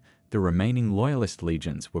Founding, the remaining Loyalist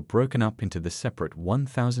legions were broken up into the separate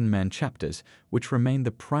 1,000-man chapters, which remain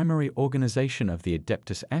the primary organization of the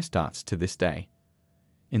Adeptus Astartes to this day.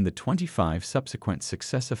 In the 25 subsequent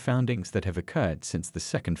successor foundings that have occurred since the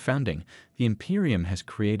Second Founding, the Imperium has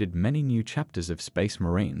created many new chapters of Space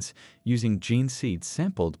Marines, using gene seeds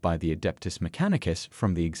sampled by the Adeptus Mechanicus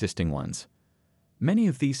from the existing ones. Many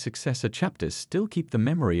of these successor chapters still keep the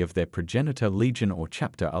memory of their progenitor legion or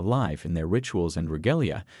chapter alive in their rituals and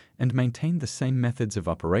regalia, and maintain the same methods of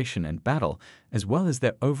operation and battle, as well as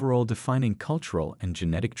their overall defining cultural and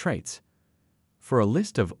genetic traits. For a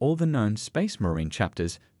list of all the known Space Marine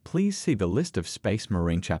chapters, please see the list of Space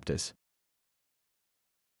Marine chapters.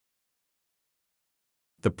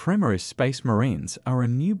 The Primaris Space Marines are a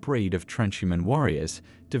new breed of transhuman warriors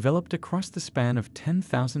developed across the span of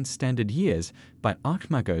 10,000 standard years by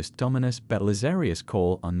Archmagos Dominus Belisarius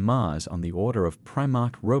Call on Mars on the order of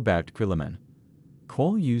Primarch Robert Guilliman.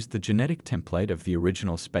 Call used the genetic template of the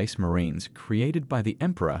original Space Marines created by the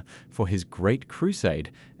Emperor for his Great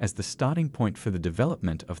Crusade as the starting point for the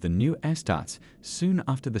development of the new Astartes soon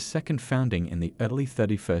after the Second Founding in the early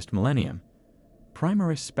 31st millennium.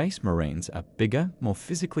 Primaris Space Marines are bigger, more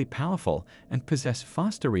physically powerful, and possess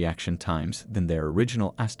faster reaction times than their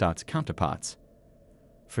original Astartes counterparts.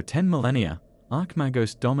 For 10 millennia,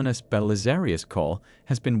 Archmagos Dominus Belisarius Call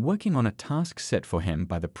has been working on a task set for him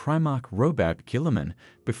by the Primarch Robert Guilliman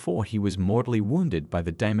before he was mortally wounded by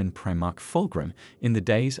the daemon Primarch Fulgrim in the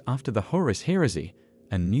days after the Horus Heresy,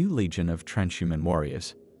 a new legion of transhuman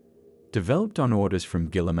warriors. Developed on orders from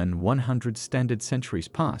Guilliman 100 standard centuries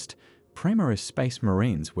past, Primaris Space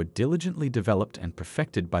Marines were diligently developed and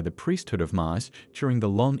perfected by the priesthood of Mars during the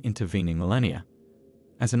long intervening millennia.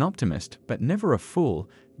 As an optimist, but never a fool,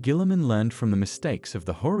 Guilliman learned from the mistakes of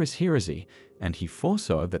the Horus Heresy, and he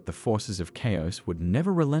foresaw that the forces of chaos would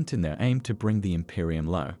never relent in their aim to bring the Imperium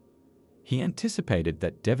low. He anticipated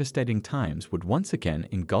that devastating times would once again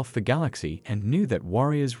engulf the galaxy and knew that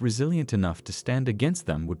warriors resilient enough to stand against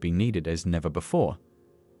them would be needed as never before.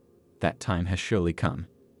 That time has surely come.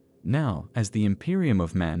 Now, as the Imperium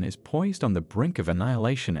of Man is poised on the brink of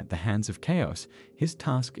annihilation at the hands of chaos, his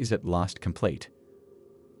task is at last complete.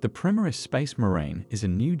 The Primaris Space Marine is a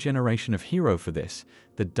new generation of hero for this,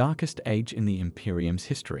 the darkest age in the Imperium's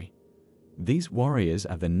history. These warriors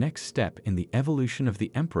are the next step in the evolution of the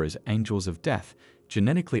Emperor's Angels of Death,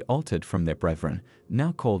 genetically altered from their brethren,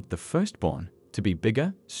 now called the Firstborn, to be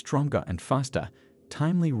bigger, stronger, and faster,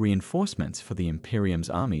 timely reinforcements for the Imperium's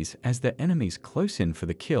armies as their enemies close in for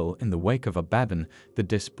the kill in the wake of Abaddon, the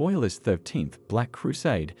Despoilers' 13th Black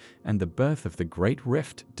Crusade, and the birth of the Great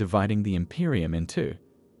Rift dividing the Imperium in two.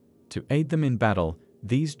 To aid them in battle,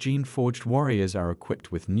 these gene-forged warriors are equipped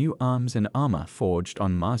with new arms and armor forged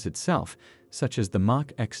on Mars itself, such as the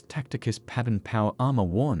Mark X Tacticus pattern power armor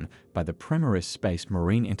worn by the Primaris Space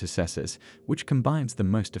Marine intercessors, which combines the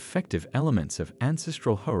most effective elements of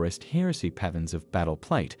ancestral Horus Heresy patterns of battle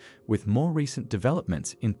plate with more recent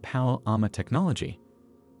developments in power armor technology.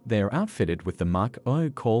 They are outfitted with the Mark O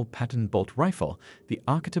Call pattern bolt rifle, the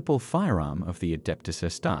archetypal firearm of the Adeptus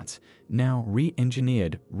Astartes, now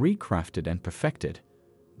re-engineered, recrafted, and perfected.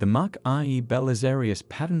 The Mark IE Belisarius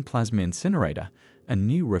pattern plasma incinerator, a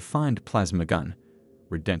new refined plasma gun,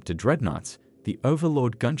 Redemptor dreadnoughts, the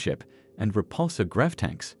Overlord gunship, and repulsor grav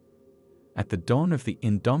tanks. At the dawn of the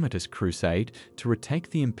Indomitus Crusade to retake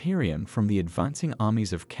the Imperium from the advancing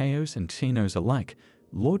armies of Chaos and Xenos alike,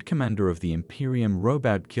 Lord Commander of the Imperium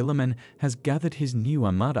Robert Guilliman has gathered his new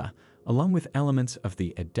armada, along with elements of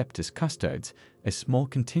the Adeptus Custodes, a small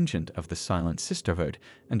contingent of the Silent Sisterhood,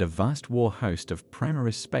 and a vast war host of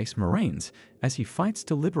Primaris Space Marines as he fights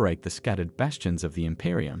to liberate the scattered bastions of the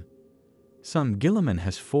Imperium. Some Guilliman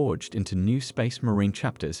has forged into new Space Marine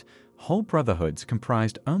chapters, whole brotherhoods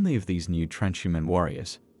comprised only of these new transhuman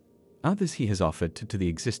warriors. Others he has offered to the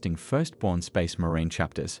existing Firstborn Space Marine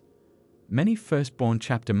chapters. Many Firstborn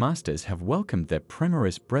chapter masters have welcomed their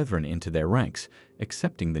Primaris brethren into their ranks,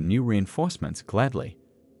 accepting the new reinforcements gladly.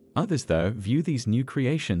 Others, though, view these new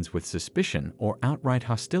creations with suspicion or outright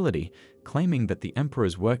hostility, claiming that the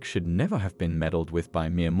Emperor's work should never have been meddled with by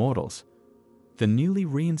mere mortals. The newly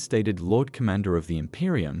reinstated Lord Commander of the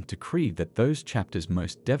Imperium decreed that those chapters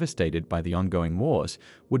most devastated by the ongoing wars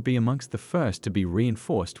would be amongst the first to be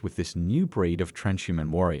reinforced with this new breed of transhuman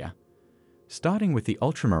warrior. Starting with the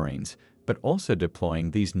Ultramarines, but also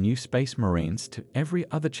deploying these new Space Marines to every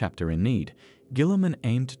other chapter in need, Guilliman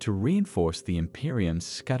aimed to reinforce the Imperium's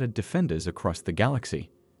scattered defenders across the galaxy.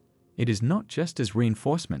 It is not just as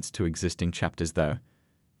reinforcements to existing chapters, though.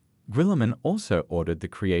 Guilliman also ordered the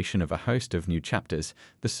creation of a host of new chapters,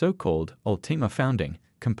 the so-called Ultima Founding,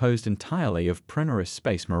 composed entirely of Primaris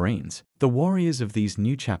Space Marines. The warriors of these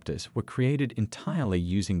new chapters were created entirely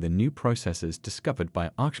using the new processes discovered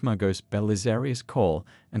by Archmagos Belisarius Call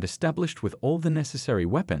and established with all the necessary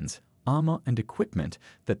weapons, armor, and equipment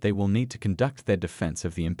that they will need to conduct their defense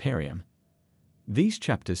of the Imperium. These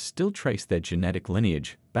chapters still trace their genetic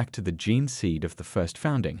lineage back to the gene seed of the first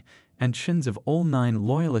founding, and shins of all 9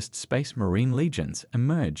 loyalist Space Marine legions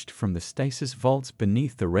emerged from the stasis vaults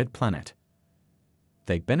beneath the Red Planet.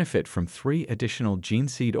 They benefit from 3 additional gene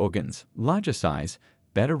seed organs, larger size,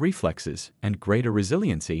 better reflexes, and greater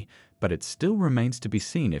resiliency, but it still remains to be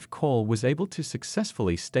seen if Call was able to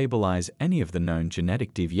successfully stabilize any of the known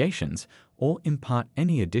genetic deviations or impart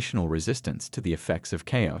any additional resistance to the effects of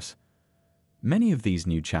chaos. Many of these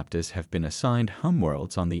new chapters have been assigned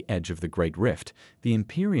homeworlds on the edge of the Great Rift, the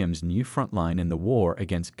Imperium's new frontline in the war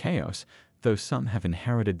against chaos, though some have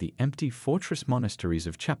inherited the empty fortress monasteries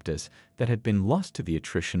of chapters that had been lost to the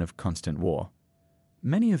attrition of constant war.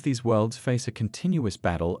 Many of these worlds face a continuous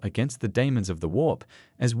battle against the daemons of the warp,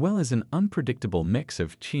 as well as an unpredictable mix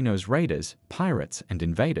of Chinos raiders, pirates, and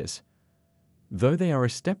invaders. Though they are a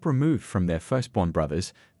step removed from their firstborn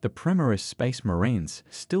brothers, the Primaris Space Marines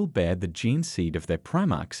still bear the gene seed of their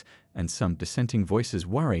Primarchs, and some dissenting voices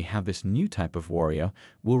worry how this new type of warrior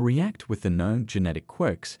will react with the known genetic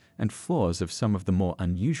quirks and flaws of some of the more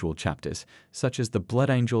unusual chapters, such as the Blood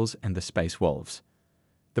Angels and the Space Wolves.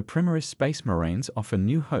 The Primaris Space Marines offer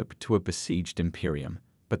new hope to a besieged Imperium,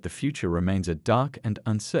 but the future remains a dark and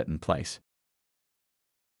uncertain place.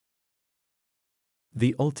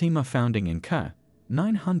 The Ultima founding in Ka,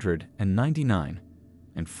 999,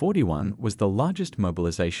 and 41 was the largest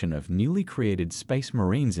mobilization of newly created Space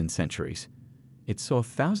Marines in centuries. It saw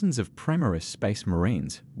thousands of Primaris Space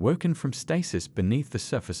Marines woken from stasis beneath the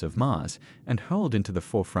surface of Mars and hurled into the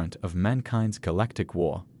forefront of mankind's galactic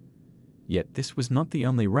war. Yet this was not the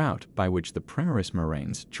only route by which the Primaris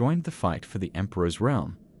Marines joined the fight for the Emperor's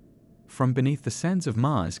realm. From beneath the sands of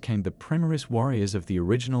Mars came the Primaris warriors of the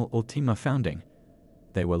original Ultima founding.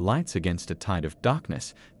 They were lights against a tide of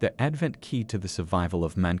darkness, their advent key to the survival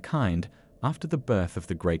of mankind after the birth of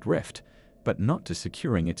the Great Rift, but not to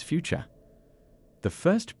securing its future. The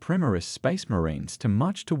first Primaris Space Marines to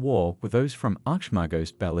march to war were those from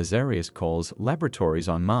Archmagos Belisarius Call's laboratories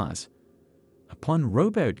on Mars. Upon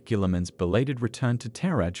Robert Guilliman's belated return to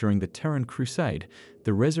Terra during the Terran Crusade,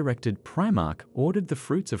 the resurrected Primarch ordered the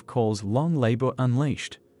fruits of Call's long labor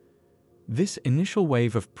unleashed. This initial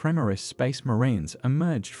wave of Primaris Space Marines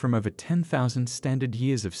emerged from over 10,000 standard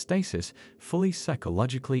years of stasis, fully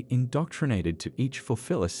psychologically indoctrinated to each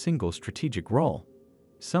fulfill a single strategic role.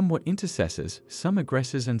 Some were intercessors, some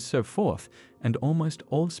aggressors, and so forth, and almost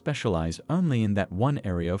all specialize only in that one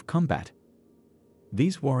area of combat.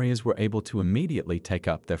 These warriors were able to immediately take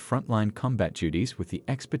up their frontline combat duties with the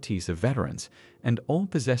expertise of veterans, and all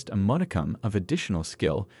possessed a modicum of additional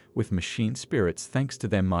skill with machine spirits thanks to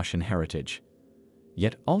their Martian heritage.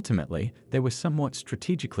 Yet ultimately, they were somewhat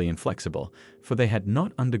strategically inflexible, for they had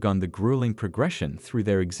not undergone the grueling progression through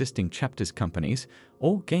their existing chapters companies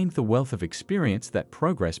or gained the wealth of experience that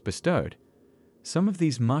progress bestowed. Some of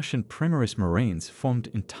these Martian Primaris Marines formed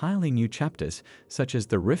entirely new chapters, such as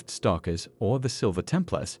the Rift Stalkers or the Silver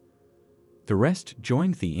Templars. The rest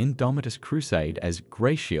joined the Indomitus Crusade as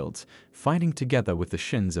Grey Shields, fighting together with the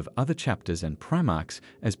shins of other chapters and Primarchs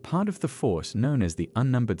as part of the force known as the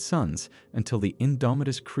Unnumbered Sons until the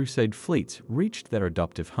Indomitus Crusade fleets reached their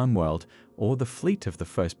adoptive homeworld or the fleet of the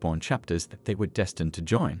firstborn chapters that they were destined to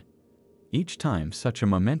join. Each time such a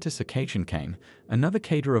momentous occasion came, another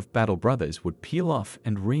cadre of battle brothers would peel off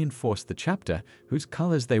and reinforce the chapter whose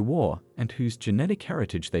colors they wore and whose genetic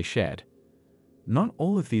heritage they shared. Not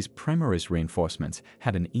all of these Primaris reinforcements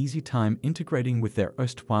had an easy time integrating with their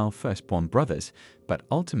erstwhile firstborn brothers, but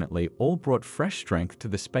ultimately all brought fresh strength to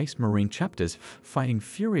the Space Marine chapters, fighting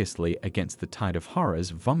furiously against the tide of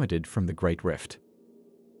horrors vomited from the Great Rift.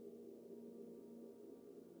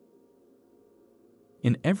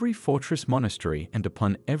 In every fortress monastery and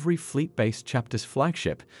upon every fleet-based chapter's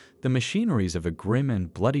flagship, the machineries of a grim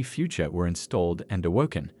and bloody future were installed and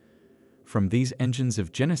awoken. From these engines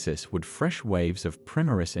of Genesis would fresh waves of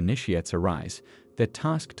Primaris initiates arise, their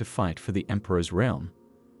task to fight for the Emperor's realm.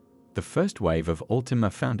 The first wave of Ultima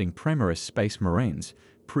founding Primaris Space Marines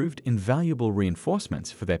proved invaluable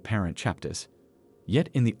reinforcements for their parent chapters. Yet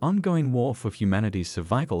in the ongoing war for humanity's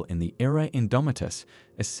survival in the era Indomitus,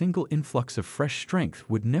 a single influx of fresh strength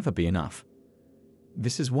would never be enough.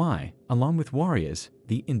 This is why, along with warriors,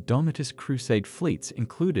 the Indomitus Crusade fleets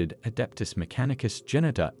included Adeptus Mechanicus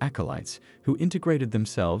Genitor acolytes who integrated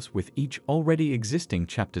themselves with each already existing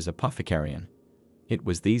chapter's apothecarian. It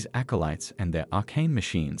was these acolytes and their arcane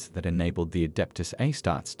machines that enabled the Adeptus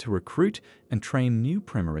Astartes to recruit and train new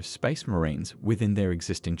Primaris Space Marines within their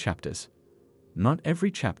existing chapters. Not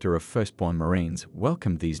every chapter of Firstborn Marines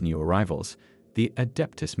welcomed these new arrivals. The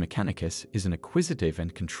Adeptus Mechanicus is an acquisitive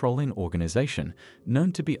and controlling organization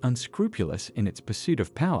known to be unscrupulous in its pursuit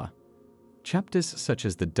of power. Chapters such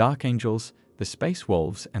as the Dark Angels, the Space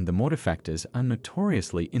Wolves, and the Mortifactors are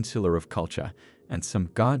notoriously insular of culture, and some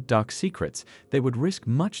guard dark secrets they would risk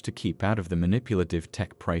much to keep out of the manipulative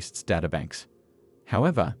tech priests' databanks.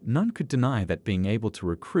 However, none could deny that being able to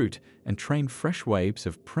recruit and train fresh waves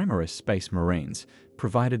of Primaris Space Marines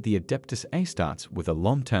provided the Adeptus Astartes with a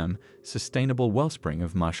long-term, sustainable wellspring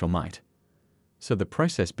of martial might. So the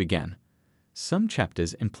process began. Some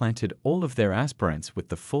chapters implanted all of their aspirants with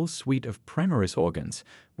the full suite of Primaris organs,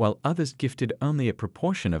 while others gifted only a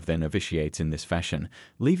proportion of their novitiates in this fashion,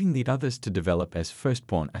 leaving the others to develop as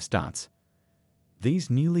firstborn Astartes.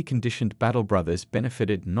 These newly conditioned battle brothers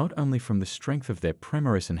benefited not only from the strength of their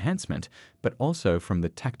Primaris enhancement, but also from the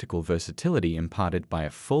tactical versatility imparted by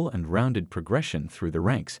a full and rounded progression through the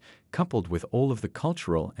ranks, coupled with all of the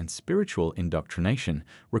cultural and spiritual indoctrination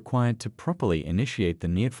required to properly initiate the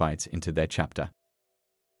neophytes into their chapter.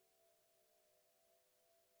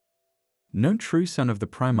 No true son of the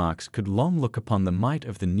Primarchs could long look upon the might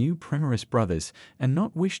of the new Primaris brothers and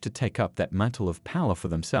not wish to take up that mantle of power for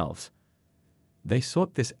themselves. They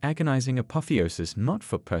sought this agonizing apotheosis not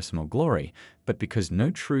for personal glory, but because no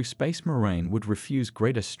true Space Marine would refuse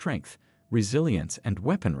greater strength, resilience, and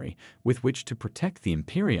weaponry with which to protect the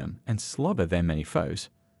Imperium and slaughter their many foes.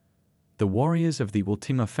 The warriors of the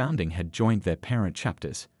Ultima founding had joined their parent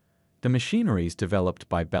chapters. The machineries developed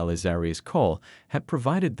by Belisarius Cawl had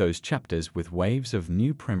provided those chapters with waves of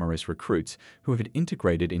new Primaris recruits who had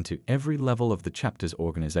integrated into every level of the chapter's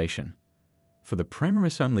organization. For the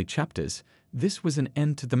Primaris-only chapters, this was an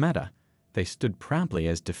end to the matter. They stood proudly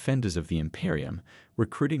as defenders of the Imperium,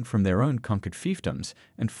 recruiting from their own conquered fiefdoms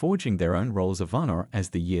and forging their own rolls of honor as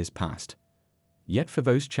the years passed. Yet for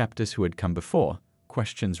those chapters who had come before,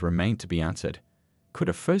 questions remained to be answered. Could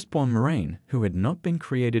a firstborn Marine who had not been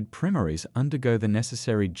created Primaris undergo the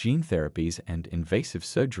necessary gene therapies and invasive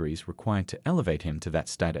surgeries required to elevate him to that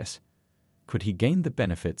status? Could he gain the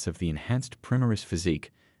benefits of the enhanced Primaris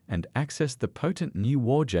physique and access the potent new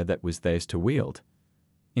wargear that was theirs to wield?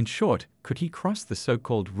 In short, could he cross the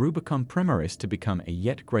so-called Rubicon Primaris to become a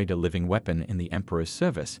yet greater living weapon in the Emperor's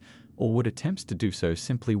service, or would attempts to do so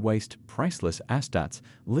simply waste priceless Astartes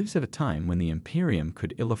lives at a time when the Imperium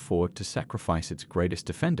could ill afford to sacrifice its greatest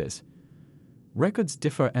defenders? Records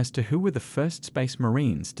differ as to who were the first Space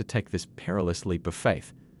Marines to take this perilous leap of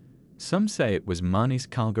faith. Some say it was Manis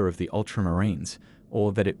Kalgar of the Ultramarines,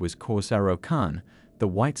 or that it was Corsaro Khan, the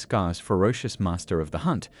White Scar's ferocious master of the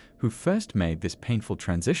hunt, who first made this painful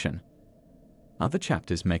transition. Other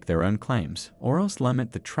chapters make their own claims, or else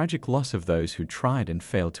lament the tragic loss of those who tried and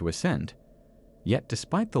failed to ascend. Yet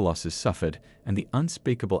despite the losses suffered and the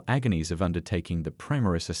unspeakable agonies of undertaking the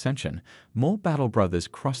Primaris ascension, more battle brothers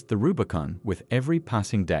crossed the Rubicon with every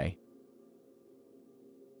passing day.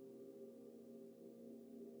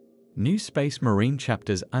 New Space Marine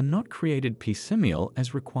chapters are not created piecemeal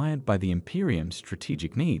as required by the Imperium's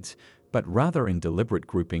strategic needs, but rather in deliberate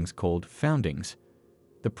groupings called foundings.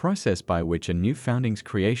 The process by which a new founding's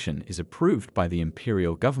creation is approved by the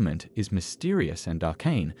Imperial government is mysterious and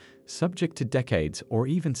arcane, subject to decades or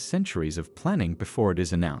even centuries of planning before it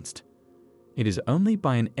is announced. It is only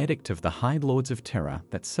by an edict of the High Lords of Terra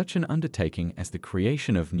that such an undertaking as the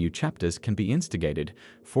creation of new chapters can be instigated,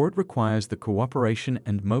 for it requires the cooperation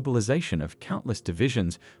and mobilization of countless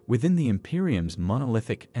divisions within the Imperium's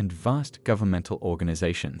monolithic and vast governmental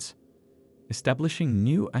organizations. Establishing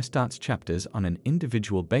new Astartes chapters on an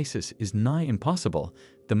individual basis is nigh impossible.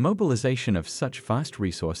 The mobilization of such vast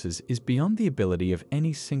resources is beyond the ability of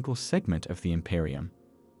any single segment of the Imperium.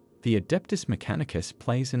 The Adeptus Mechanicus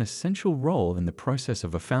plays an essential role in the process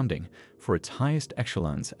of a founding, for its highest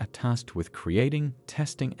echelons are tasked with creating,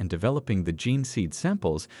 testing, and developing the gene seed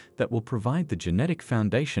samples that will provide the genetic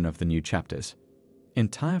foundation of the new chapters.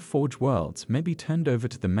 Entire Forge worlds may be turned over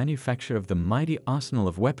to the manufacture of the mighty arsenal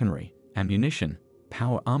of weaponry, ammunition,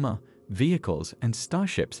 power armor, vehicles, and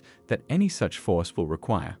starships that any such force will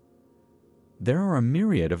require. There are a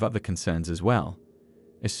myriad of other concerns as well.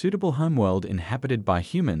 A suitable homeworld inhabited by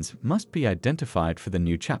humans must be identified for the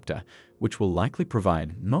new chapter, which will likely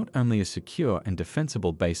provide not only a secure and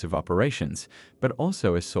defensible base of operations, but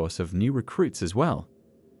also a source of new recruits as well.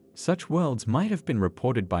 Such worlds might have been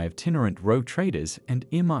reported by itinerant rogue traders and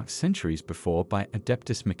earmarked centuries before by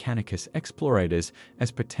Adeptus Mechanicus explorators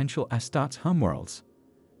as potential Astartes homeworlds.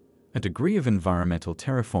 A degree of environmental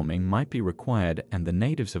terraforming might be required, and the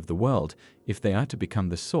natives of the world, if they are to become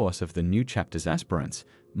the source of the new chapter's aspirants,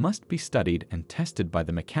 must be studied and tested by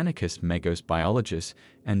the Mechanicus Magos biologists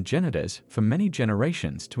and genetors for many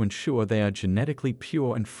generations to ensure they are genetically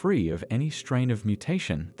pure and free of any strain of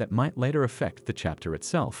mutation that might later affect the chapter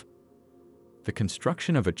itself. The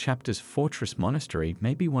construction of a chapter's fortress monastery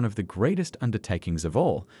may be one of the greatest undertakings of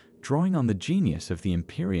all, drawing on the genius of the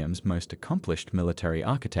Imperium's most accomplished military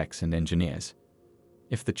architects and engineers.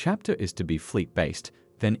 If the chapter is to be fleet-based,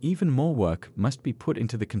 then even more work must be put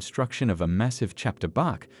into the construction of a massive chapter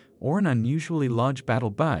bark or an unusually large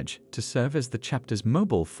battle barge to serve as the chapter's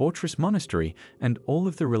mobile fortress monastery and all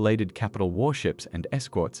of the related capital warships and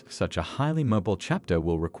escorts such a highly mobile chapter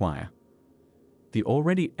will require. The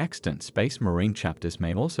already extant Space Marine chapters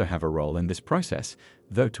may also have a role in this process,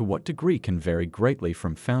 though to what degree can vary greatly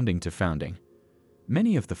from founding to founding.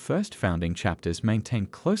 Many of the first founding chapters maintain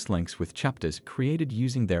close links with chapters created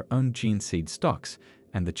using their own gene seed stocks,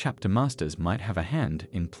 and the chapter masters might have a hand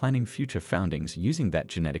in planning future foundings using that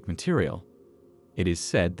genetic material. It is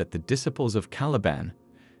said that the Disciples of Caliban,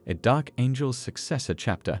 a Dark Angel's successor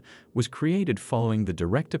chapter, was created following the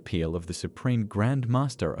direct appeal of the Supreme Grand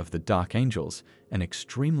Master of the Dark Angels, an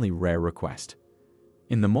extremely rare request.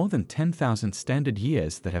 In the more than 10,000 standard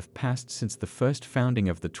years that have passed since the first founding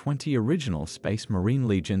of the 20 original Space Marine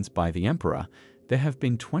legions by the Emperor, there have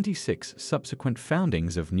been 26 subsequent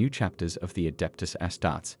foundings of new chapters of the Adeptus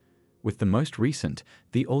Astartes, with the most recent,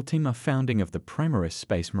 the Ultima founding of the Primaris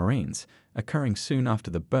Space Marines, occurring soon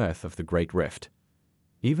after the birth of the Great Rift.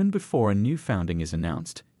 Even before a new founding is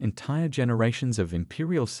announced, entire generations of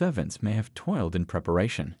Imperial servants may have toiled in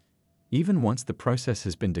preparation. Even once the process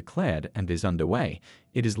has been declared and is underway,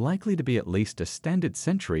 it is likely to be at least a standard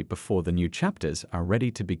century before the new chapters are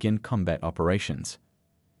ready to begin combat operations.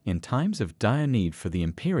 In times of dire need for the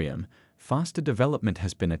Imperium, faster development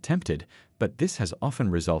has been attempted, but this has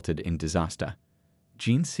often resulted in disaster.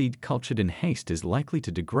 Gene seed cultured in haste is likely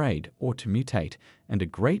to degrade or to mutate, and a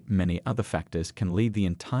great many other factors can lead the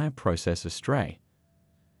entire process astray.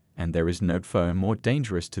 And there is no foe more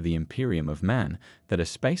dangerous to the Imperium of man than a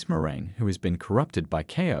space marine who has been corrupted by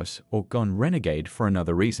chaos or gone renegade for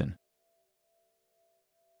another reason.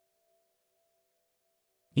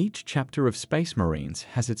 Each chapter of Space Marines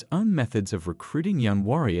has its own methods of recruiting young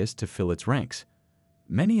warriors to fill its ranks.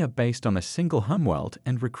 Many are based on a single homeworld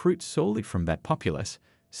and recruit solely from that populace,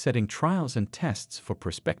 setting trials and tests for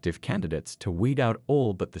prospective candidates to weed out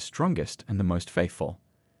all but the strongest and the most faithful.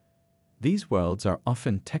 These worlds are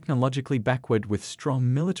often technologically backward with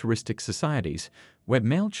strong militaristic societies, where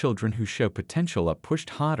male children who show potential are pushed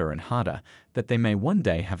harder and harder that they may one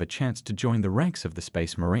day have a chance to join the ranks of the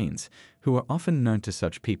Space Marines, who are often known to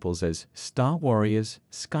such peoples as Star Warriors,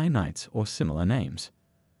 Sky Knights, or similar names.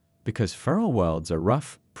 Because feral worlds are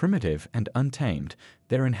rough, primitive, and untamed,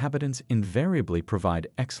 their inhabitants invariably provide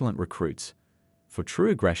excellent recruits. For true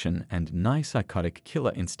aggression and nigh psychotic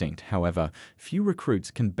killer instinct, however, few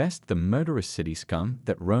recruits can best the murderous city scum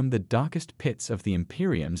that roam the darkest pits of the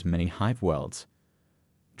Imperium's many hive worlds.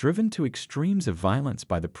 Driven to extremes of violence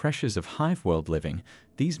by the pressures of hive world living,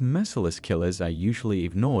 these merciless killers are usually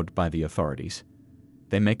ignored by the authorities.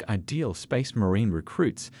 They make ideal Space Marine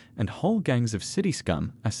recruits, and whole gangs of city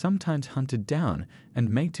scum are sometimes hunted down and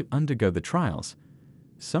made to undergo the trials.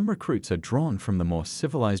 Some recruits are drawn from the more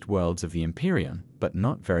civilized worlds of the Imperium, but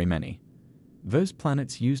not very many. Those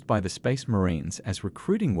planets used by the Space Marines as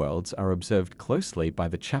recruiting worlds are observed closely by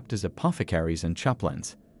the chapter's apothecaries and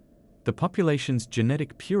chaplains. The population's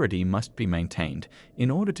genetic purity must be maintained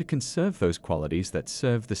in order to conserve those qualities that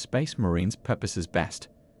serve the Space Marines' purposes best.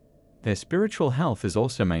 Their spiritual health is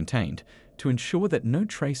also maintained to ensure that no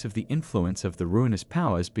trace of the influence of the ruinous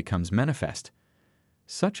powers becomes manifest.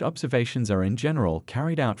 Such observations are in general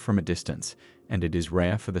carried out from a distance, and it is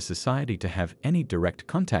rare for the Society to have any direct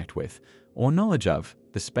contact with, or knowledge of,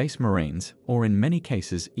 the Space Marines, or in many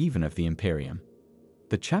cases even of the Imperium.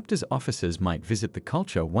 The chapter's officers might visit the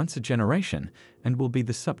culture once a generation and will be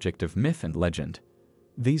the subject of myth and legend.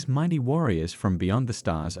 These mighty warriors from beyond the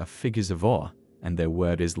stars are figures of awe, and their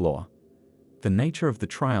word is law. The nature of the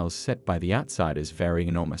trials set by the outsiders vary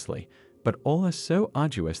enormously, but all are so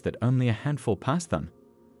arduous that only a handful pass them.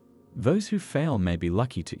 Those who fail may be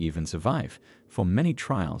lucky to even survive, for many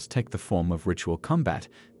trials take the form of ritual combat,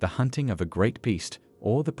 the hunting of a great beast,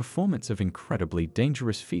 or the performance of incredibly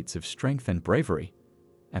dangerous feats of strength and bravery.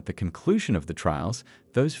 At the conclusion of the trials,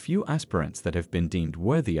 those few aspirants that have been deemed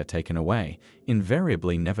worthy are taken away,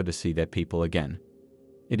 invariably never to see their people again.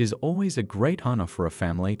 It is always a great honor for a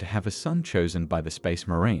family to have a son chosen by the Space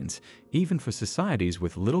Marines, even for societies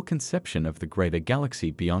with little conception of the greater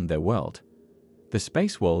galaxy beyond their world. The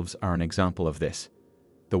Space Wolves are an example of this.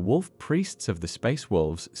 The wolf priests of the Space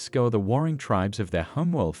Wolves scour the warring tribes of their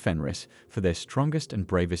homeworld Fenris for their strongest and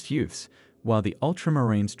bravest youths, while the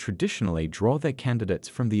Ultramarines traditionally draw their candidates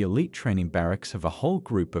from the elite training barracks of a whole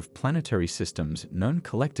group of planetary systems known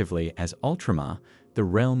collectively as Ultima, the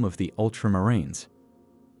realm of the Ultramarines.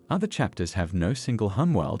 Other chapters have no single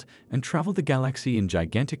homeworld and travel the galaxy in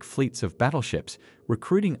gigantic fleets of battleships,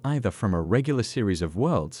 recruiting either from a regular series of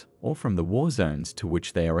worlds or from the war zones to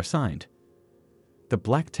which they are assigned. The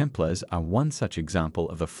Black Templars are one such example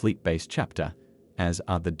of a fleet-based chapter, as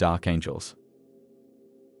are the Dark Angels.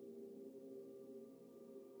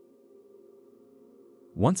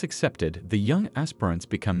 Once accepted, the young aspirants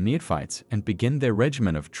become neophytes and begin their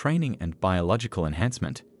regimen of training and biological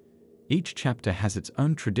enhancement. Each chapter has its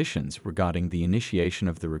own traditions regarding the initiation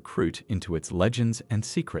of the recruit into its legends and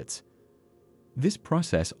secrets. This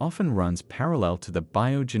process often runs parallel to the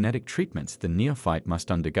biogenetic treatments the neophyte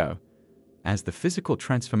must undergo. As the physical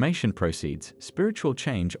transformation proceeds, spiritual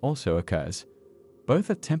change also occurs. Both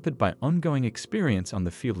are tempered by ongoing experience on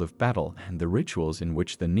the field of battle and the rituals in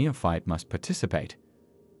which the neophyte must participate.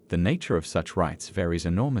 The nature of such rites varies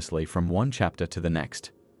enormously from one chapter to the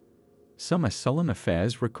next. Some are solemn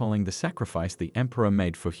affairs recalling the sacrifice the Emperor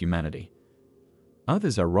made for humanity.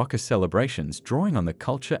 Others are raucous celebrations drawing on the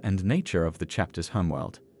culture and nature of the chapter's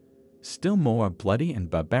homeworld. Still more are bloody and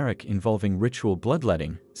barbaric, involving ritual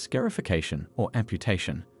bloodletting, scarification, or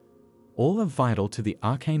amputation. All are vital to the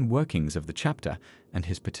arcane workings of the chapter, and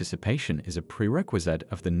his participation is a prerequisite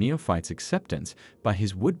of the neophyte's acceptance by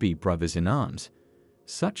his would-be brothers-in-arms.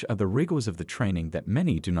 Such are the rigors of the training that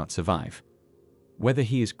many do not survive. Whether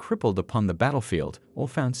he is crippled upon the battlefield or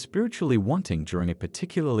found spiritually wanting during a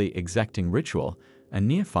particularly exacting ritual, a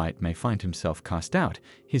neophyte may find himself cast out,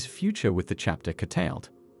 his future with the chapter curtailed.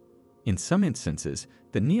 In some instances,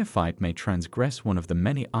 the neophyte may transgress one of the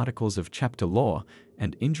many articles of chapter law,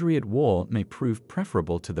 and injury at war may prove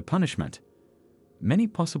preferable to the punishment. Many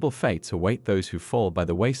possible fates await those who fall by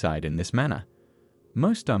the wayside in this manner.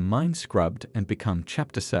 Most are mind-scrubbed and become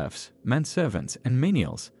chapter serfs, manservants, and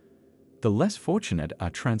menials. The less fortunate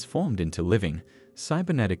are transformed into living,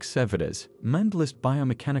 cybernetic servitors, mindless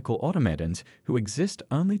biomechanical automatons who exist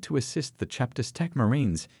only to assist the chapter's tech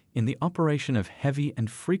marines in the operation of heavy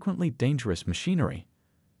and frequently dangerous machinery.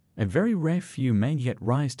 A very rare few may yet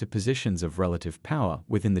rise to positions of relative power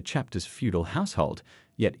within the chapter's feudal household,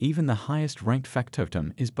 yet even the highest-ranked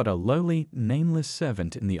factotum is but a lowly, nameless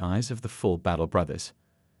servant in the eyes of the full battle brothers.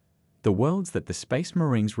 The worlds that the Space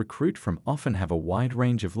Marines recruit from often have a wide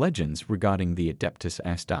range of legends regarding the Adeptus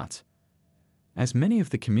Astartes. As many of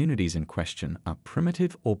the communities in question are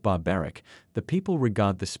primitive or barbaric, the people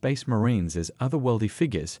regard the Space Marines as otherworldly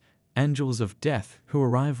figures, angels of death who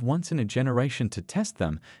arrive once in a generation to test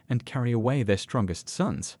them and carry away their strongest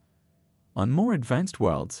sons. On more advanced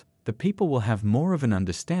worlds, the people will have more of an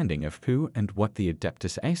understanding of who and what the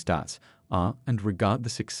Adeptus Astartes are and regard the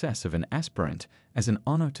success of an aspirant as an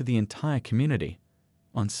honor to the entire community.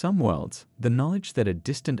 On some worlds, the knowledge that a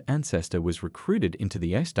distant ancestor was recruited into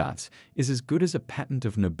the Astartes is as good as a patent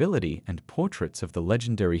of nobility, and portraits of the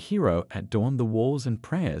legendary hero adorn the walls, and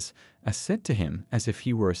prayers are said to him as if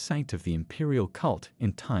he were a saint of the imperial cult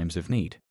in times of need.